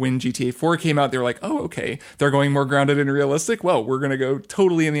 And then when GTA 4 came out, they were like, oh, okay, they're going more grounded and realistic. Well, we're going to go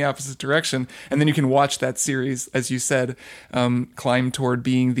totally in the opposite direction. And then you can watch that series, as you said, climb toward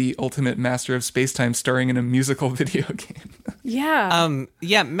being the ultimate master of space-time starring in a musical video game. Yeah.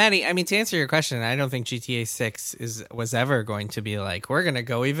 Yeah, Maddie, I mean, to answer your question, I don't think GTA 6 was ever going to be like, we're going to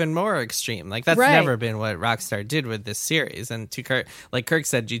go even more extreme. Like, that's never been what Rockstar did with this series. And to Kirk, like Kirk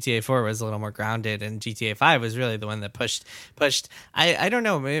said, GTA 4 was a little more grounded, and GTA 5 was really the one that pushed. I don't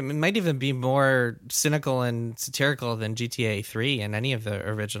know, it might even be more cynical and satirical than GTA 3 and any of the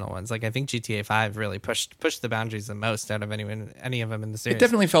original ones. Like, I think GTA 5 really pushed the boundaries the most out of any of them in the series. It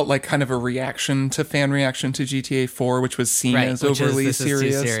definitely felt like kind of a reaction to fan reaction to GTA 4, which was seen as overly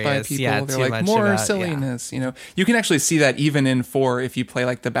serious by people. Yeah, they're like, more silliness. You can actually see that even in 4 if you play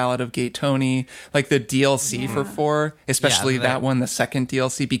like the Ballad of Gay Tony, like the DLC for 4, especially that one, the second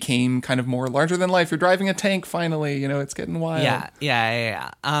DLC became kind of more larger than life. You're driving a tank finally, it's getting wild.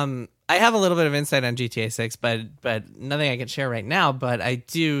 Yeah. I have a little bit of insight on GTA 6, but nothing I can share right now. But I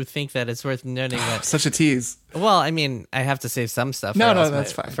do think that it's worth noting that Such a tease. Well, I mean, I have to save some stuff. No,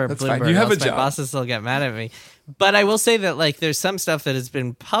 that's fine. For that's Bloomberg, fine. You have a my job. bosses will get mad at me. But I will say that like there's some stuff that has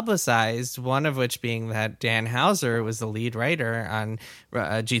been publicized, one of which being that Dan Houser was the lead writer on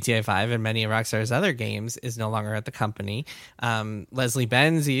GTA 5 and many of Rockstar's other games, is no longer at the company. Leslie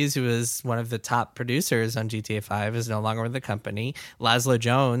Benzies, who is one of the top producers on GTA 5, is no longer with the company. Laszlo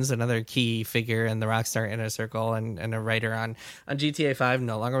Jones, another key figure in the Rockstar inner circle and a writer on GTA 5,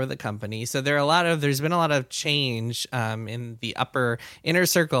 no longer with the company. So there's been a lot of change in the upper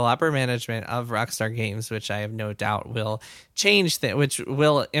management of Rockstar Games, which I have no doubt will change which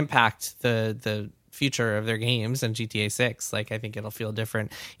will impact the future of their games and GTA 6. Like, I think it'll feel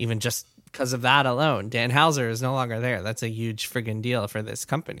different even just because of that alone. Dan Houser is no longer there. That's a huge friggin' deal for this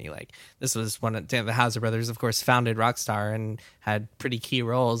company. Like, this was one of the Houser brothers, of course, founded Rockstar and had pretty key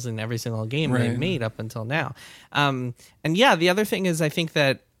roles in every single game they've made up until now. And yeah, the other thing is I think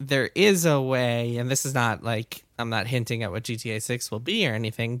that there is a way, and this is not like, I'm not hinting at what GTA 6 will be or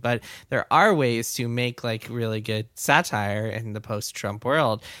anything, but there are ways to make like really good satire in the post-Trump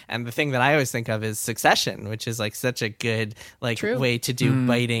world. And the thing that I always think of is Succession, which is like such a good like way to do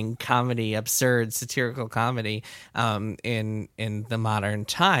biting comedy, absurd satirical comedy in the modern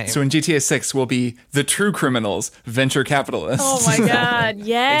time. So in GTA 6 will be the true criminals, venture capitalists. Oh my God.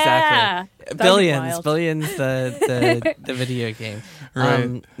 Yeah. Exactly. Billions, the video game.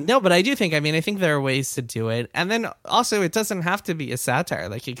 Right. No, but I do think, I think there are ways to do it. And then also it doesn't have to be a satire.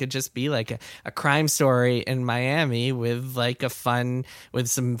 Like it could just be like a crime story in Miami with like with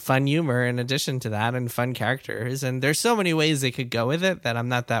some fun humor in addition to that and fun characters. And there's so many ways they could go with it that I'm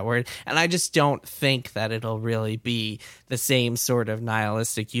not that worried. And I just don't think that it'll really be the same sort of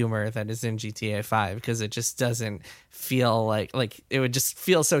nihilistic humor that is in GTA 5 because it just doesn't feel like it would just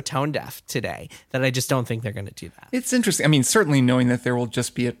feel so tone deaf today that I just don't think they're going to do that. It's interesting. Certainly knowing that there will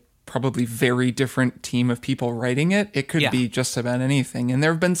just be a probably very different team of people writing it, it could be just about anything. And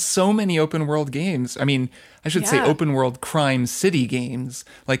there have been so many open world games. I should say open world crime city games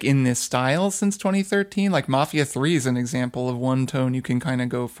like in this style since 2013. Like Mafia 3 is an example of one tone you can kind of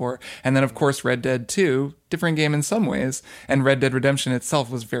go for. And then of course Red Dead 2, different game in some ways. And Red Dead Redemption itself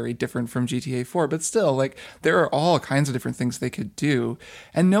was very different from GTA 4. But still, like there are all kinds of different things they could do.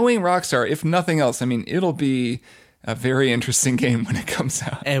 And knowing Rockstar, if nothing else, it'll be a very interesting game when it comes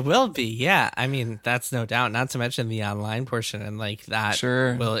out. It will be, yeah. That's no doubt. Not to mention the online portion and like that.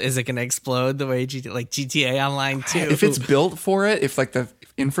 Sure. Well, is it going to explode the way GTA Online 2? If it's built for it, if like the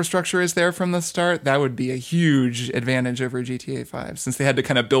infrastructure is there from the start, that would be a huge advantage over GTA 5 since they had to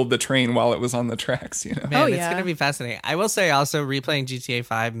kind of build the train while it was on the tracks, you know. Man, it's going to be fascinating. I will say also replaying GTA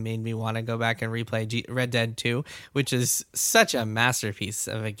 5 made me want to go back and replay Red Dead 2, which is such a masterpiece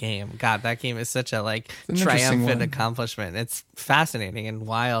of a game. God, that game is such a like triumphant accomplishment. It's fascinating and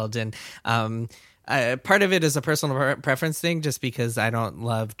wild, and part of it is a personal preference thing, just because I don't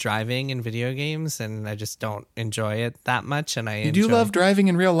love driving in video games, and I just don't enjoy it that much. And you do love driving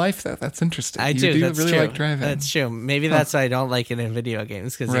in real life, though. That's interesting. I do. You That's really true. like driving. That's true. Maybe that's why I don't like it in video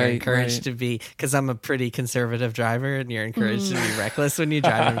games, because you're encouraged to be. Because I'm a pretty conservative driver, and you're encouraged to be reckless when you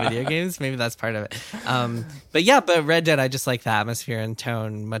drive in video games. Maybe that's part of it. But Red Dead, I just like the atmosphere and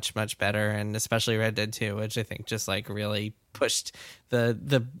tone much better, and especially Red Dead 2, which I think just like really pushed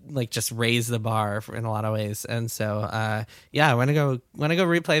the like just raised the bar in a lot of ways. And so I want to go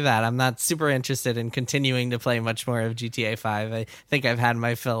replay that. I'm not super interested in continuing to play much more of GTA 5. I think I've had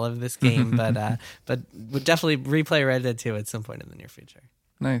my fill of this game, but would definitely replay Red Dead 2 at some point in the near future.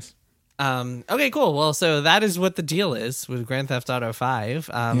 Nice. Okay, cool. Well, so that is what the deal is with Grand Theft Auto 5.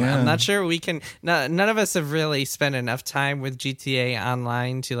 I'm not sure we can. None of us have really spent enough time with GTA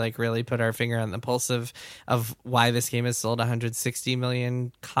Online to like really put our finger on the pulse of why this game has sold 160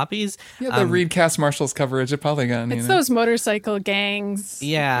 million copies. Yeah, read Cass Marshall's coverage at Polygon. It's those motorcycle gangs.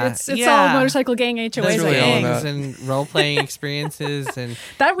 Yeah, it's all motorcycle gang HOAs. Really gangs and role playing experiences, and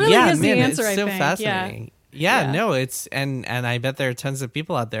that really is the answer. It's so fascinating. Yeah. Yeah, no, it's and I bet there are tons of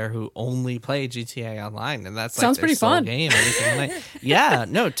people out there who only play GTA Online, and that's sounds like their pretty sole fun. Game every single night. Yeah,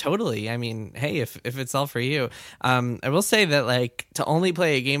 no, totally. Hey, if it's all for you, I will say that like to only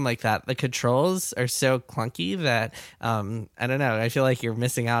play a game like that, the controls are so clunky that I don't know. I feel like you're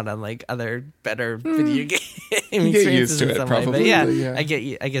missing out on like other better video game experiences. Get used to it, probably. But yeah,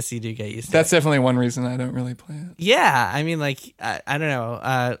 I guess you do get used to it. That's definitely one reason I don't really play it. Yeah, I don't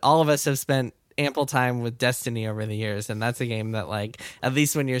know. All of us have spent ample time with Destiny over the years, and that's a game that like at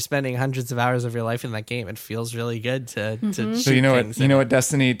least when you're spending hundreds of hours of your life in that game, it feels really good to shoot so you know what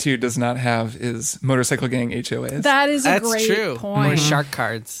Destiny 2 does not have is motorcycle gang HOAs. That is That's great true. point. Or shark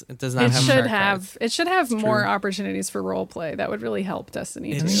cards. It does not have shark cards. It should have more opportunities for role play. That would really help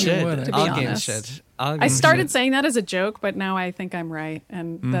Destiny 2. It should. To be All honest. games should. I started saying that as a joke, but now I think I'm right,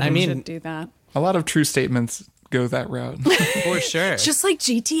 and that I should do that. A lot of true statements go that route. For sure. Just like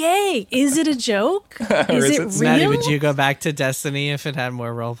GTA. Is it a joke? Is it real? Maddie, would you go back to Destiny if it had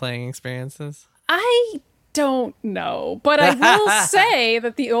more role-playing experiences? I don't know, but I will say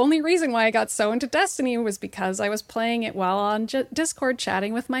that the only reason why I got so into Destiny was because I was playing it while on Discord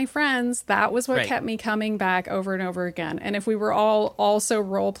chatting with my friends. That was what kept me coming back over and over again. And if we were all also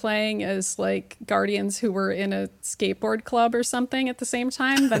role-playing as like guardians who were in a skateboard club or something at the same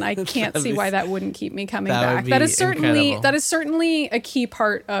time, then I can't see why that wouldn't keep me coming back. That is certainly a key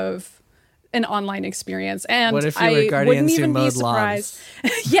part of an online experience. And what if you were I Guardians wouldn't who even be mowed surprised.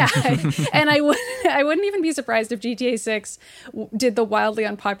 lawns? Yeah, and I wouldn't even be surprised if GTA 6 did the wildly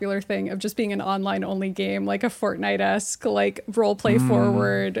unpopular thing of just being an online only game, like a Fortnite-esque, like role play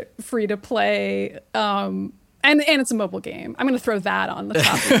forward, free to play. And it's a mobile game. I'm going to throw that on the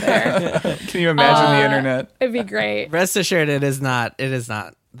top of there. Can you imagine the internet? It'd be great. Rest assured, it is not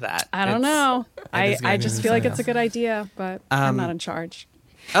that. I don't know. I just feel like it's a good idea, but I'm not in charge.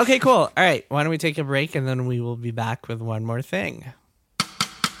 Okay, cool. All right, why don't we take a break and then we will be back with one more thing.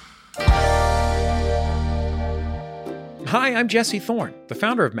 Hi, I'm Jesse Thorne, the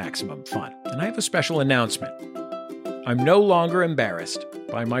founder of Maximum Fun, and I have a special announcement. I'm no longer embarrassed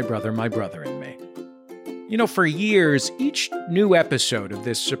by my brother, and me. You know, for years, each new episode of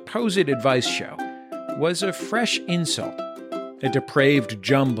this supposed advice show was a fresh insult, a depraved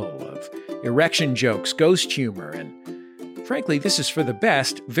jumble of erection jokes, ghost humor, and frankly, this is for the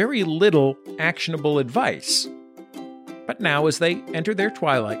best, very little actionable advice. But now, as they enter their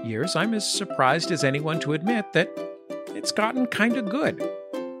twilight years, I'm as surprised as anyone to admit that it's gotten kind of good.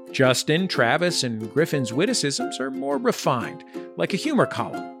 Justin, Travis, and Griffin's witticisms are more refined, like a humor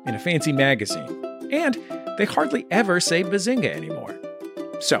column in a fancy magazine. And they hardly ever say bazinga anymore.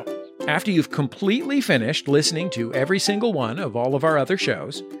 So, after you've completely finished listening to every single one of all of our other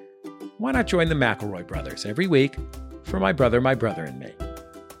shows, why not join the McElroy brothers every week for My Brother, and Me?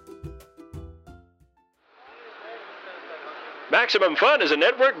 Maximum Fun is a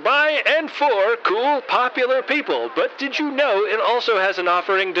network by and for cool, popular people. But did you know it also has an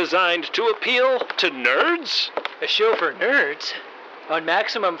offering designed to appeal to nerds? A show for nerds? On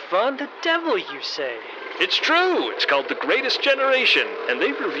Maximum Fun? The devil, you say? It's true. It's called The Greatest Generation, and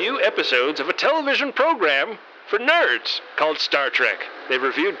they review episodes of a television program for nerds called Star Trek. They've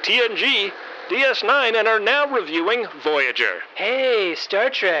reviewed TNG, DS9, and are now reviewing Voyager. Hey, Star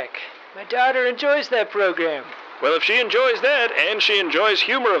Trek. My daughter enjoys that program. Well, if she enjoys that, and she enjoys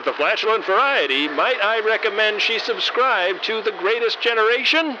humor of the flatulent variety, might I recommend she subscribe to The Greatest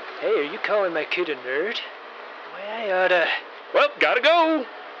Generation? Hey, are you calling my kid a nerd? Why, I oughta... Well, gotta go.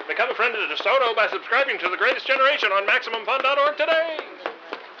 Become a friend of DeSoto by subscribing to The Greatest Generation on MaximumFun.org today.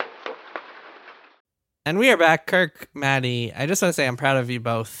 And we are back. Kirk, Maddie, I just want to say I'm proud of you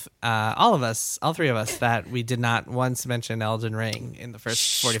both, all of us, all three of us, that we did not once mention Elden Ring in the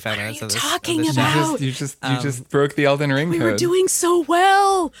first 45 minutes of this. Talking of this about? show. You just broke the Elden Ring We code. were doing so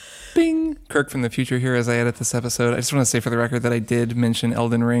well. Bing. Kirk from the future here as I edit this episode. I just want to say for the record that I did mention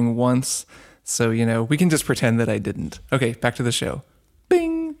Elden Ring once. So, we can just pretend that I didn't. Okay, back to the show.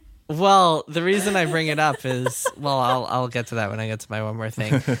 Bing. Well, the reason I bring it up is, I'll get to that when I get to my one more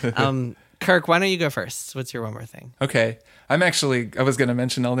thing. Kirk, why don't you go first? What's your one more thing? Okay. I was going to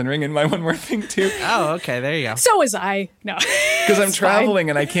mention Elden Ring in my one more thing too. Oh, okay. There you go. So was I. No. Because I'm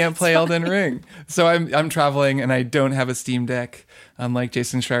traveling and I can't play Elden Ring. So I'm traveling and I don't have a Steam Deck, unlike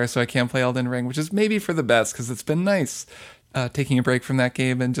Jason Schreier, so I can't play Elden Ring, which is maybe for the best because it's been nice taking a break from that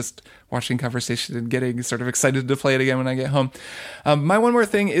game and just watching conversation and getting sort of excited to play it again when I get home. My one more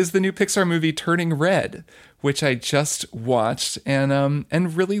thing is the new Pixar movie Turning Red, which I just watched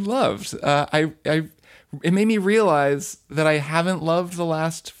and really loved. It made me realize that I haven't loved the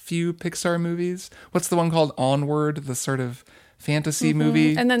last few Pixar movies. What's the one called? Onward, the sort of fantasy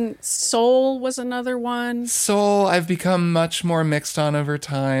movie. And then Soul was another one. Soul, I've become much more mixed on over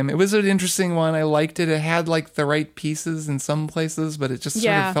time. It was an interesting one. I liked it. It had like the right pieces in some places, but it just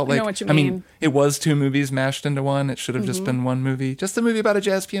sort of felt like, I know what you mean. it was two movies mashed into one. It should have just been one movie. Just a movie about a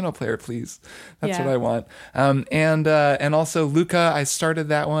jazz piano player, please. That's what I want. And also Luca, I started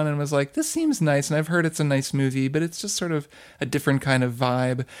that one and was like, this seems nice. And I've heard it's a nice movie, but it's just sort of a different kind of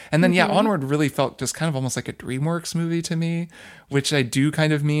vibe. And then, Onward really felt just kind of almost like a DreamWorks movie to me, which I do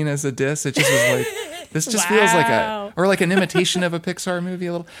kind of mean as a diss. It just was like, this just feels like an imitation of a Pixar movie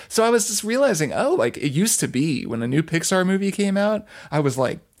a little. So I was just realizing, like it used to be when a new Pixar movie came out, I was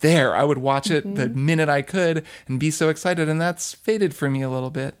like, I would watch it the minute I could and be so excited. And that's faded for me a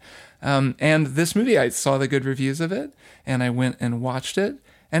little bit. And this movie, I saw the good reviews of it and I went and watched it.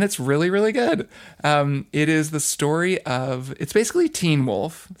 And it's really, really good. It is the story of, it's basically Teen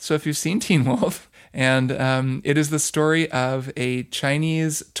Wolf. So if you've seen Teen Wolf, and it is the story of a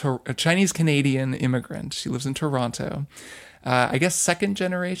Chinese Canadian immigrant. She lives in Toronto. I guess second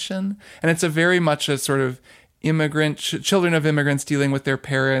generation. And it's a very much a sort of immigrant, children of immigrants dealing with their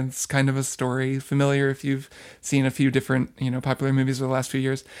parents kind of a story. Familiar if you've seen a few different, popular movies over the last few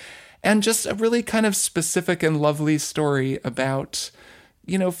years. And just a really kind of specific and lovely story about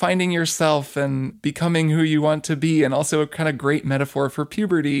finding yourself and becoming who you want to be, and also a kind of great metaphor for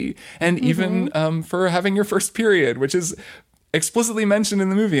puberty and even for having your first period, which is explicitly mentioned in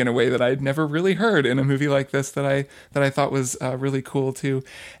the movie in a way that I'd never really heard in a movie like this that I thought was really cool too.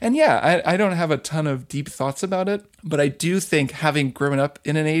 And yeah, I don't have a ton of deep thoughts about it, but I do think having grown up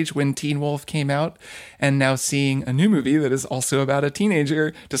in an age when Teen Wolf came out and now seeing a new movie that is also about a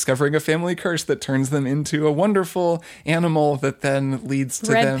teenager discovering a family curse that turns them into a wonderful animal that then leads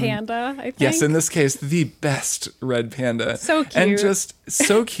to Red them. panda, I think. Yes, in this case, the best red panda. So cute. And just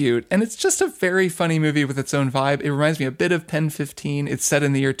so cute. And it's just a very funny movie with its own vibe. It reminds me a bit of Pen 15. It's set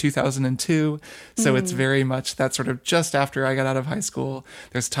in the year 2002. So it's very much that sort of just after I got out of high school.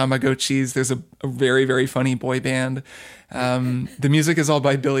 There's Tamagotchis. There's a very, very funny boy band. The music is all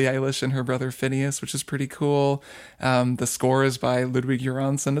by Billie Eilish and her brother Phineas, which is pretty cool. The score is by Ludwig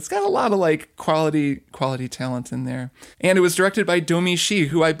Göransson. It's got a lot of like quality talent in there. And it was directed by Domi Shi,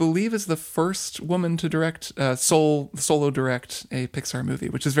 who I believe is the first woman to direct solo direct a Pixar movie,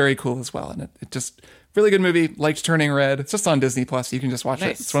 which is very cool as well. And it just really good movie. Liked Turning Red. It's just on Disney Plus. You can just watch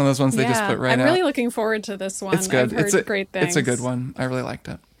it. It's one of those ones they just put right out. I'm really looking forward to this one. It's good. I've heard great things. It's a good one. I really liked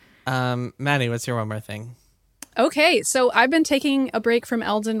it. Maddie, what's your one more thing? Okay, so I've been taking a break from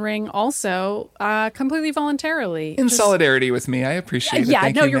Elden Ring also, completely voluntarily. In solidarity with me. I appreciate it. Yeah,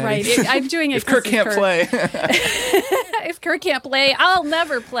 Thank no, you, you're Maddie. right. I'm doing it If Kirk can't play. If Kirk can't play, I'll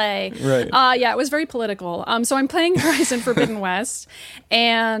never play. Right. Yeah, it was very political. So I'm playing Horizon Forbidden West,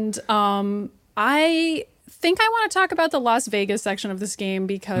 and I think I want to talk about the Las Vegas section of this game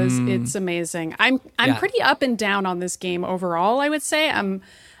because it's amazing. I'm pretty up and down on this game overall, I would say.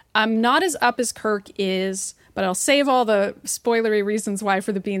 I'm not as up as Kirk is, but I'll save all the spoilery reasons why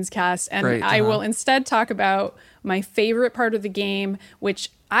for the Beans cast, and I will instead talk about my favorite part of the game, which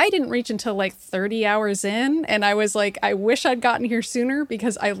I didn't reach until like 30 hours in, and I was like, I wish I'd gotten here sooner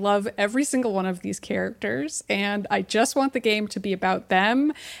because I love every single one of these characters, and I just want the game to be about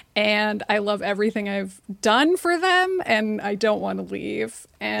them, and I love everything I've done for them, and I don't want to leave.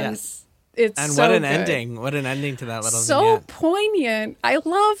 And it's and so what an good. ending. What an ending to that little So vignette. poignant. I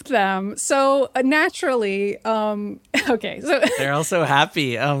loved them. So naturally, okay. So They're all so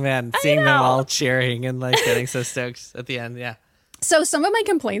happy. Oh man, seeing them all cheering and like getting so stoked at the end. Yeah. So some of my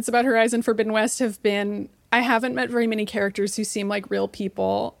complaints about Horizon Forbidden West have been I haven't met very many characters who seem like real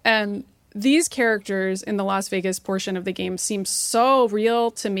people, and these characters in the Las Vegas portion of the game seem so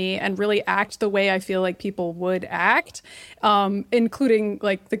real to me and really act the way I feel like people would act, including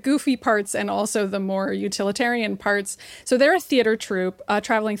like the goofy parts and also the more utilitarian parts. So they're a theater troupe, a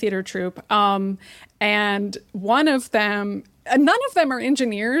traveling theater troupe. And one of them, none of them are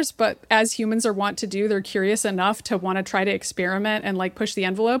engineers, but as humans are wont to do, they're curious enough to want to try to experiment and like push the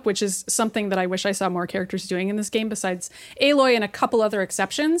envelope, which is something that I wish I saw more characters doing in this game besides Aloy and a couple other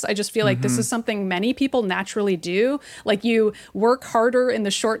exceptions. I just feel like this is something many people naturally do. Like you work harder in the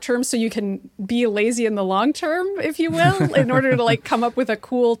short term so you can be lazy in the long term, if you will, in order to like come up with a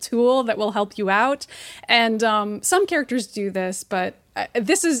cool tool that will help you out. And some characters do this, but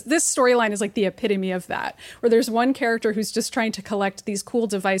this storyline is like the epitome of that, where there's one character who's just trying to collect these cool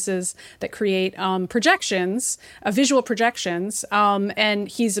devices that create projections, visual projections, and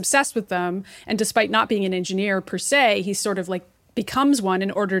he's obsessed with them. And despite not being an engineer per se, he's sort of like becomes one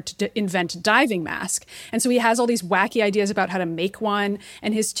in order to invent a diving mask. And so he has all these wacky ideas about how to make one,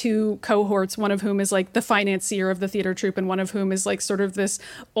 and his two cohorts, one of whom is like the financier of the theater troupe and one of whom is like sort of this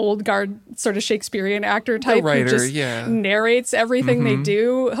old guard sort of Shakespearean actor type writer, who just narrates everything they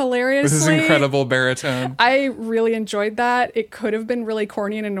do hilariously. With his incredible baritone. I really enjoyed that. It could have been really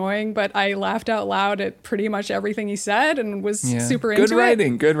corny and annoying, but I laughed out loud at pretty much everything he said and was super into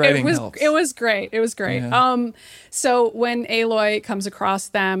it. Good writing helps. It was great. Yeah. So when Aloy comes across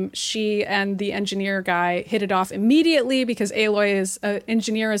them, she and the engineer guy hit it off immediately because Aloy is an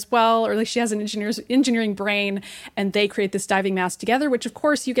engineer as well, or at least she has an engineering brain, and they create this diving mask together, which of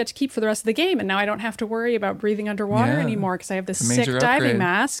course you get to keep for the rest of the game. And now I don't have to worry about breathing underwater anymore because I have this sick diving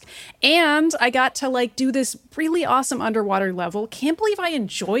mask. And I got to like do this really awesome underwater level. Can't believe I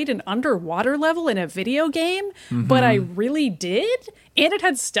enjoyed an underwater level in a video game, but I really did. And it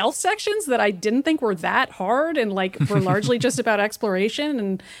had stealth sections that I didn't think were that hard and like were largely just about exploration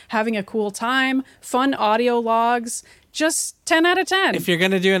and having a cool time. Fun audio logs. Just 10 out of 10. If you're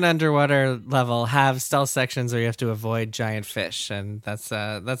going to do an underwater level, have stealth sections where you have to avoid giant fish. And that's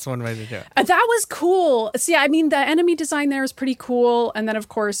one way to do it. That was cool. See, I mean, the enemy design there is pretty cool. And then, of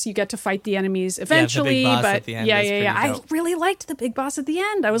course, you get to fight the enemies eventually. Yeah, the big boss but at the end is pretty dope. I really liked the big boss at the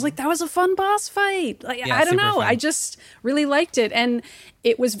end. I was like, that was a fun boss fight. Like, Yeah, I don't super know. fun. I just really liked it. And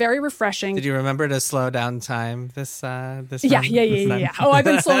it was very refreshing. Did you remember to slow down time this Yeah. run? Oh, I've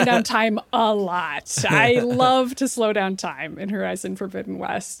been slowing down time a lot. I love to slow down time. in Horizon Forbidden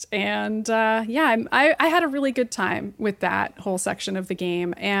West. And I had a really good time with that whole section of the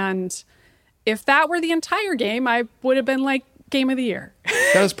game. And if that were the entire game, I would have been like, Game of the Year.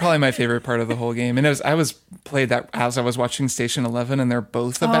 That was probably my favorite part of the whole game. And I was played that as I was watching Station 11, and they're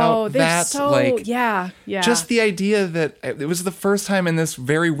both about that. Just the idea that it was the first time in this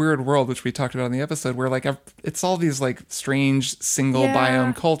very weird world, which we talked about in the episode, where like it's all these like strange single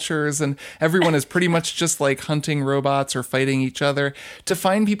biome cultures, and everyone is pretty much just like hunting robots or fighting each other. To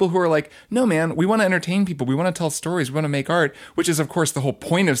find people who are like, no man, we want to entertain people, we want to tell stories, we want to make art, which is of course the whole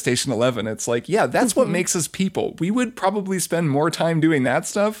point of Station 11. It's like, yeah, that's what makes us people. We would probably spend more time doing that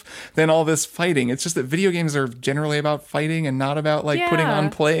stuff than all this fighting. It's just that video games are generally about fighting and not about like putting on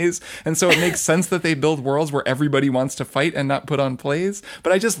plays. And so it makes sense that they build worlds where everybody wants to fight and not put on plays.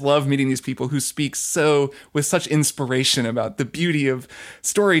 But I just love meeting these people who speak with such inspiration about the beauty of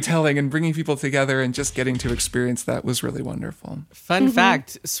storytelling and bringing people together, and just getting to experience that was really wonderful. Fun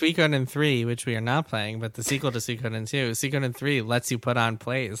fact, Suikoden 3, which we are not playing, but the sequel to Suikoden 2, Suikoden 3 lets you put on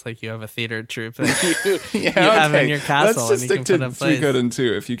plays. Like you have a theater troupe that you have in your castle. Let's just stick to Suikoden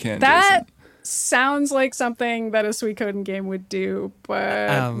 2 if you can, That Jason. Sounds like something that a Suikoden game would do,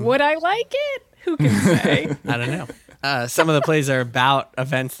 but would I like it? Who can say? I don't know. Some of the plays are about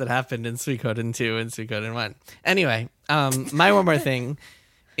events that happened in Suikoden 2 and Suikoden 1. Anyway, my one more thing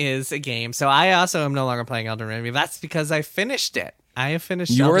is a game. So I also am no longer playing Elden Ring. That's because I finished it. I have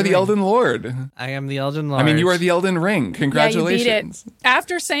finished. You are the Elden Lord. I am the Elden Lord. I mean, you are the Elden Ring. Congratulations. Yeah, you beat it.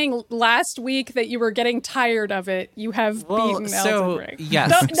 After saying last week that you were getting tired of it, you have beaten Elden Ring. Yes.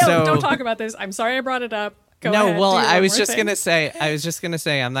 Don't talk about this. I'm sorry I brought it up. Go ahead, I was just gonna say,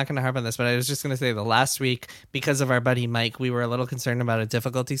 I'm not gonna harp on this, but I was just gonna say the last week, because of our buddy Mike, we were a little concerned about a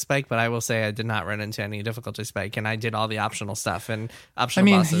difficulty spike, but I will say I did not run into any difficulty spike, and I did all the optional stuff and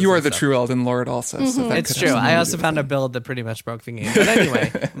optional bosses. You are the true Elden Lord also. So that it's true. I also found a build that pretty much broke the game. But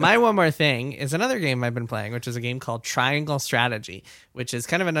anyway, my one more thing is another game I've been playing, which is a game called Triangle Strategy, which is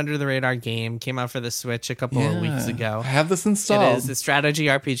kind of an under the radar game. Came out for the Switch a couple of weeks ago. I have this installed. It is a strategy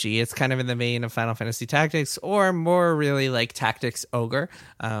RPG. It's kind of in the vein of Final Fantasy Tactics, or more really like Tactics Ogre,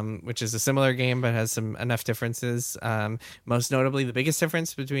 which is a similar game but has some enough differences. Most notably, the biggest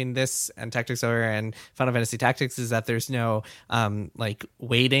difference between this and Tactics Ogre and Final Fantasy Tactics is that there's no like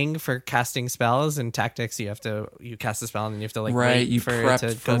waiting for casting spells. In Tactics, you cast a spell and then you have to like wait for it to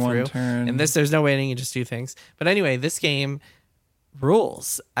go through. Turn. In this, there's no waiting; you just do things. But anyway, this game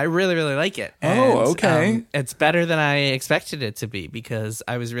rules. I really, really like it. Okay. It's better than I expected it to be, because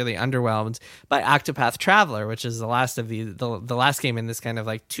I was really underwhelmed by Octopath Traveler, which is the last of the last game in this kind of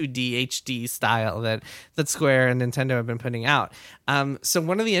like 2D HD style that Square and Nintendo have been putting out. So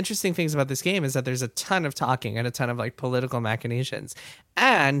one of the interesting things about this game is that there's a ton of talking and a ton of like political machinations.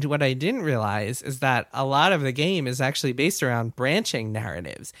 And what I didn't realize is that a lot of the game is actually based around branching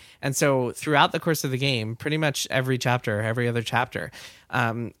narratives. And so throughout the course of the game, pretty much every other chapter,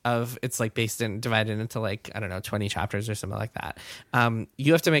 it's like divided into like, I don't know, 20 chapters or something like that.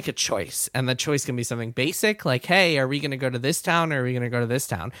 You have to make a choice, and the choice can be something basic, like, hey, are we going to go to this town or are we going to go to this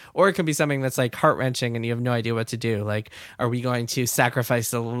town? Or it can be something that's like heart-wrenching and you have no idea what to do. Like, are we going to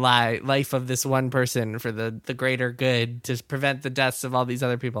sacrifice the life of this one person for the greater good to prevent the deaths of all these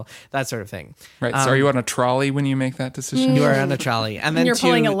other people? That sort of thing. Right. So are you on a trolley when you make that decision? You are on a trolley. And then you're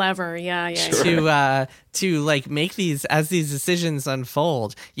pulling a lever. Yeah. Sure. To like make these decisions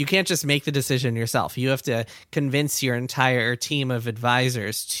unfold, you can't just make the decision yourself. You have to convince your entire team of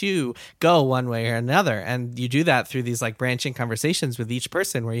advisors to go one way or another. And you do that through these like branching conversations with each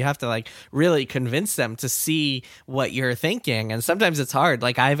person, where you have to like really convince them to see what you're thinking. And sometimes it's hard.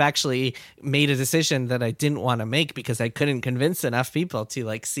 Like, I've actually made a decision that I didn't want to make because I couldn't convince enough people to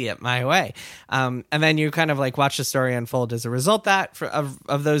like see it my way. And then you kind of like watch the story unfold as a result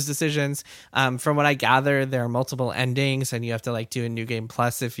of those decisions. From what I gather, there are multiple endings, and you have to like do a New Game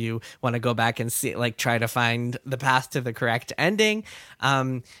Plus if you want to go back and see, like, try to find the path to the correct ending.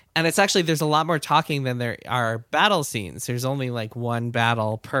 And it's actually, there's a lot more talking than there are battle scenes. There's only like one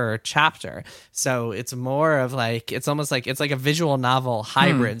battle per chapter. So it's more of like, it's almost like, it's like a visual novel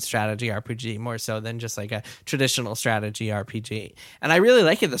hybrid strategy RPG, more so than just like a traditional strategy RPG. And I really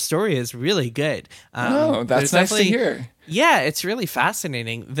like it. The story is really good. That's nice to hear. Yeah, it's really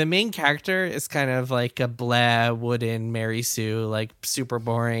fascinating. The main character is kind of like a blah, wooden Mary Sue, like super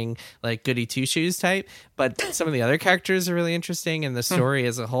boring, like goody two-shoes type. But some of the other characters are really interesting, and the story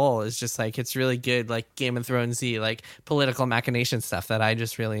as a whole is just like, it's really good, like Game of Thrones-y, like political machination stuff that I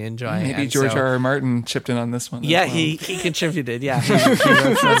just really enjoy. Maybe George R.R. Martin chipped in on this one. Yeah, he contributed. Yeah,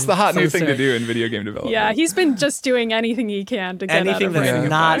 that's the hot new thing to do in video game development. Yeah, he's been just doing anything he can to get anything out of that's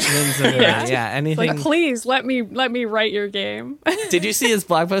not Windsor. Yeah, anything. Like, please let me write celebrate your game. Did you see his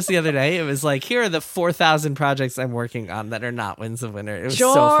blog post the other day? It was like, here are the 4,000 projects I'm working on that are not Winds of Winter. It was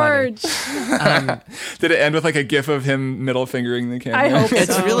George. so funny. Did it end with like a gif of him middle fingering the camera? I hope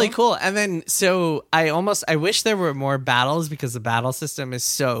It's so. really cool. And then, so I wish there were more battles because the battle system is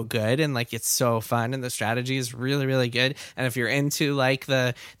so good and like it's so fun and the strategy is really, really good. And if you're into like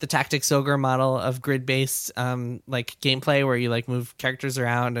the Tactics Ogre model of grid-based like gameplay where you like move characters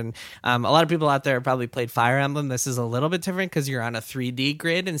around, and a lot of people out there have probably played Fire Emblem. This is a little bit different because you're on a 3D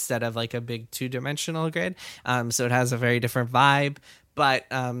grid instead of like a big 2-dimensional grid. So it has a very different vibe. But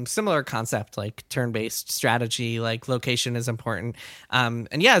similar concept, like turn-based strategy, like location is important. And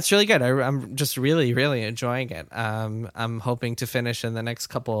yeah, it's really good. I'm just really, really enjoying it. I'm hoping to finish in the next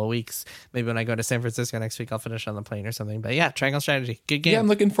couple of weeks. Maybe when I go to San Francisco next week, I'll finish on the plane or something. But yeah, Triangle Strategy, good game. Yeah, I'm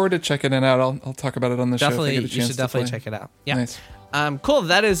looking forward to checking it out. I'll talk about it on the Definitely, show. If I get a you chance should to definitely play. check it out. Yeah. Nice. Cool.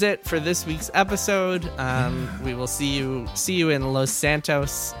 That is it for this week's episode. We will see you in Los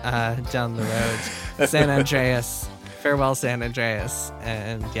Santos down the road. San Andreas. Farewell, San Andreas.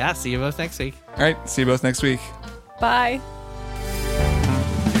 And yeah, see you both next week. All right, see you both next week. Bye.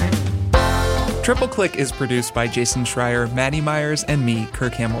 Triple Click is produced by Jason Schreier, Maddie Myers, and me,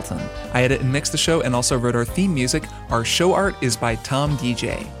 Kirk Hamilton. I edit and mix the show and also wrote our theme music. Our show art is by Tom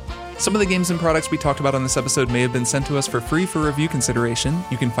DJ. Some of the games and products we talked about on this episode may have been sent to us for free for review consideration.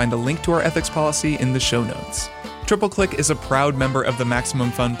 You can find a link to our ethics policy in the show notes. Triple Click is a proud member of the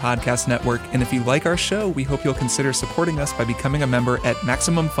Maximum Fun Podcast Network, and if you like our show, we hope you'll consider supporting us by becoming a member at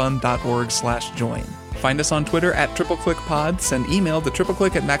MaximumFun.org/join. Find us on Twitter at TripleClickPod, send email to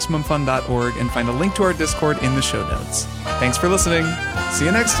tripleclick@MaximumFun.org, and find a link to our Discord in the show notes. Thanks for listening. See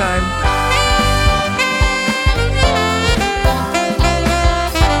you next time.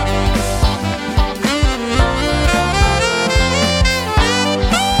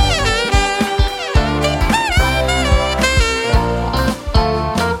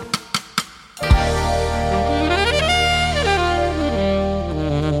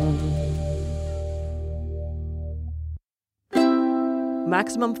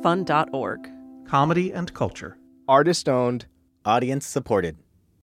 MaximumFun.org. Comedy and culture. Artist owned. Audience supported.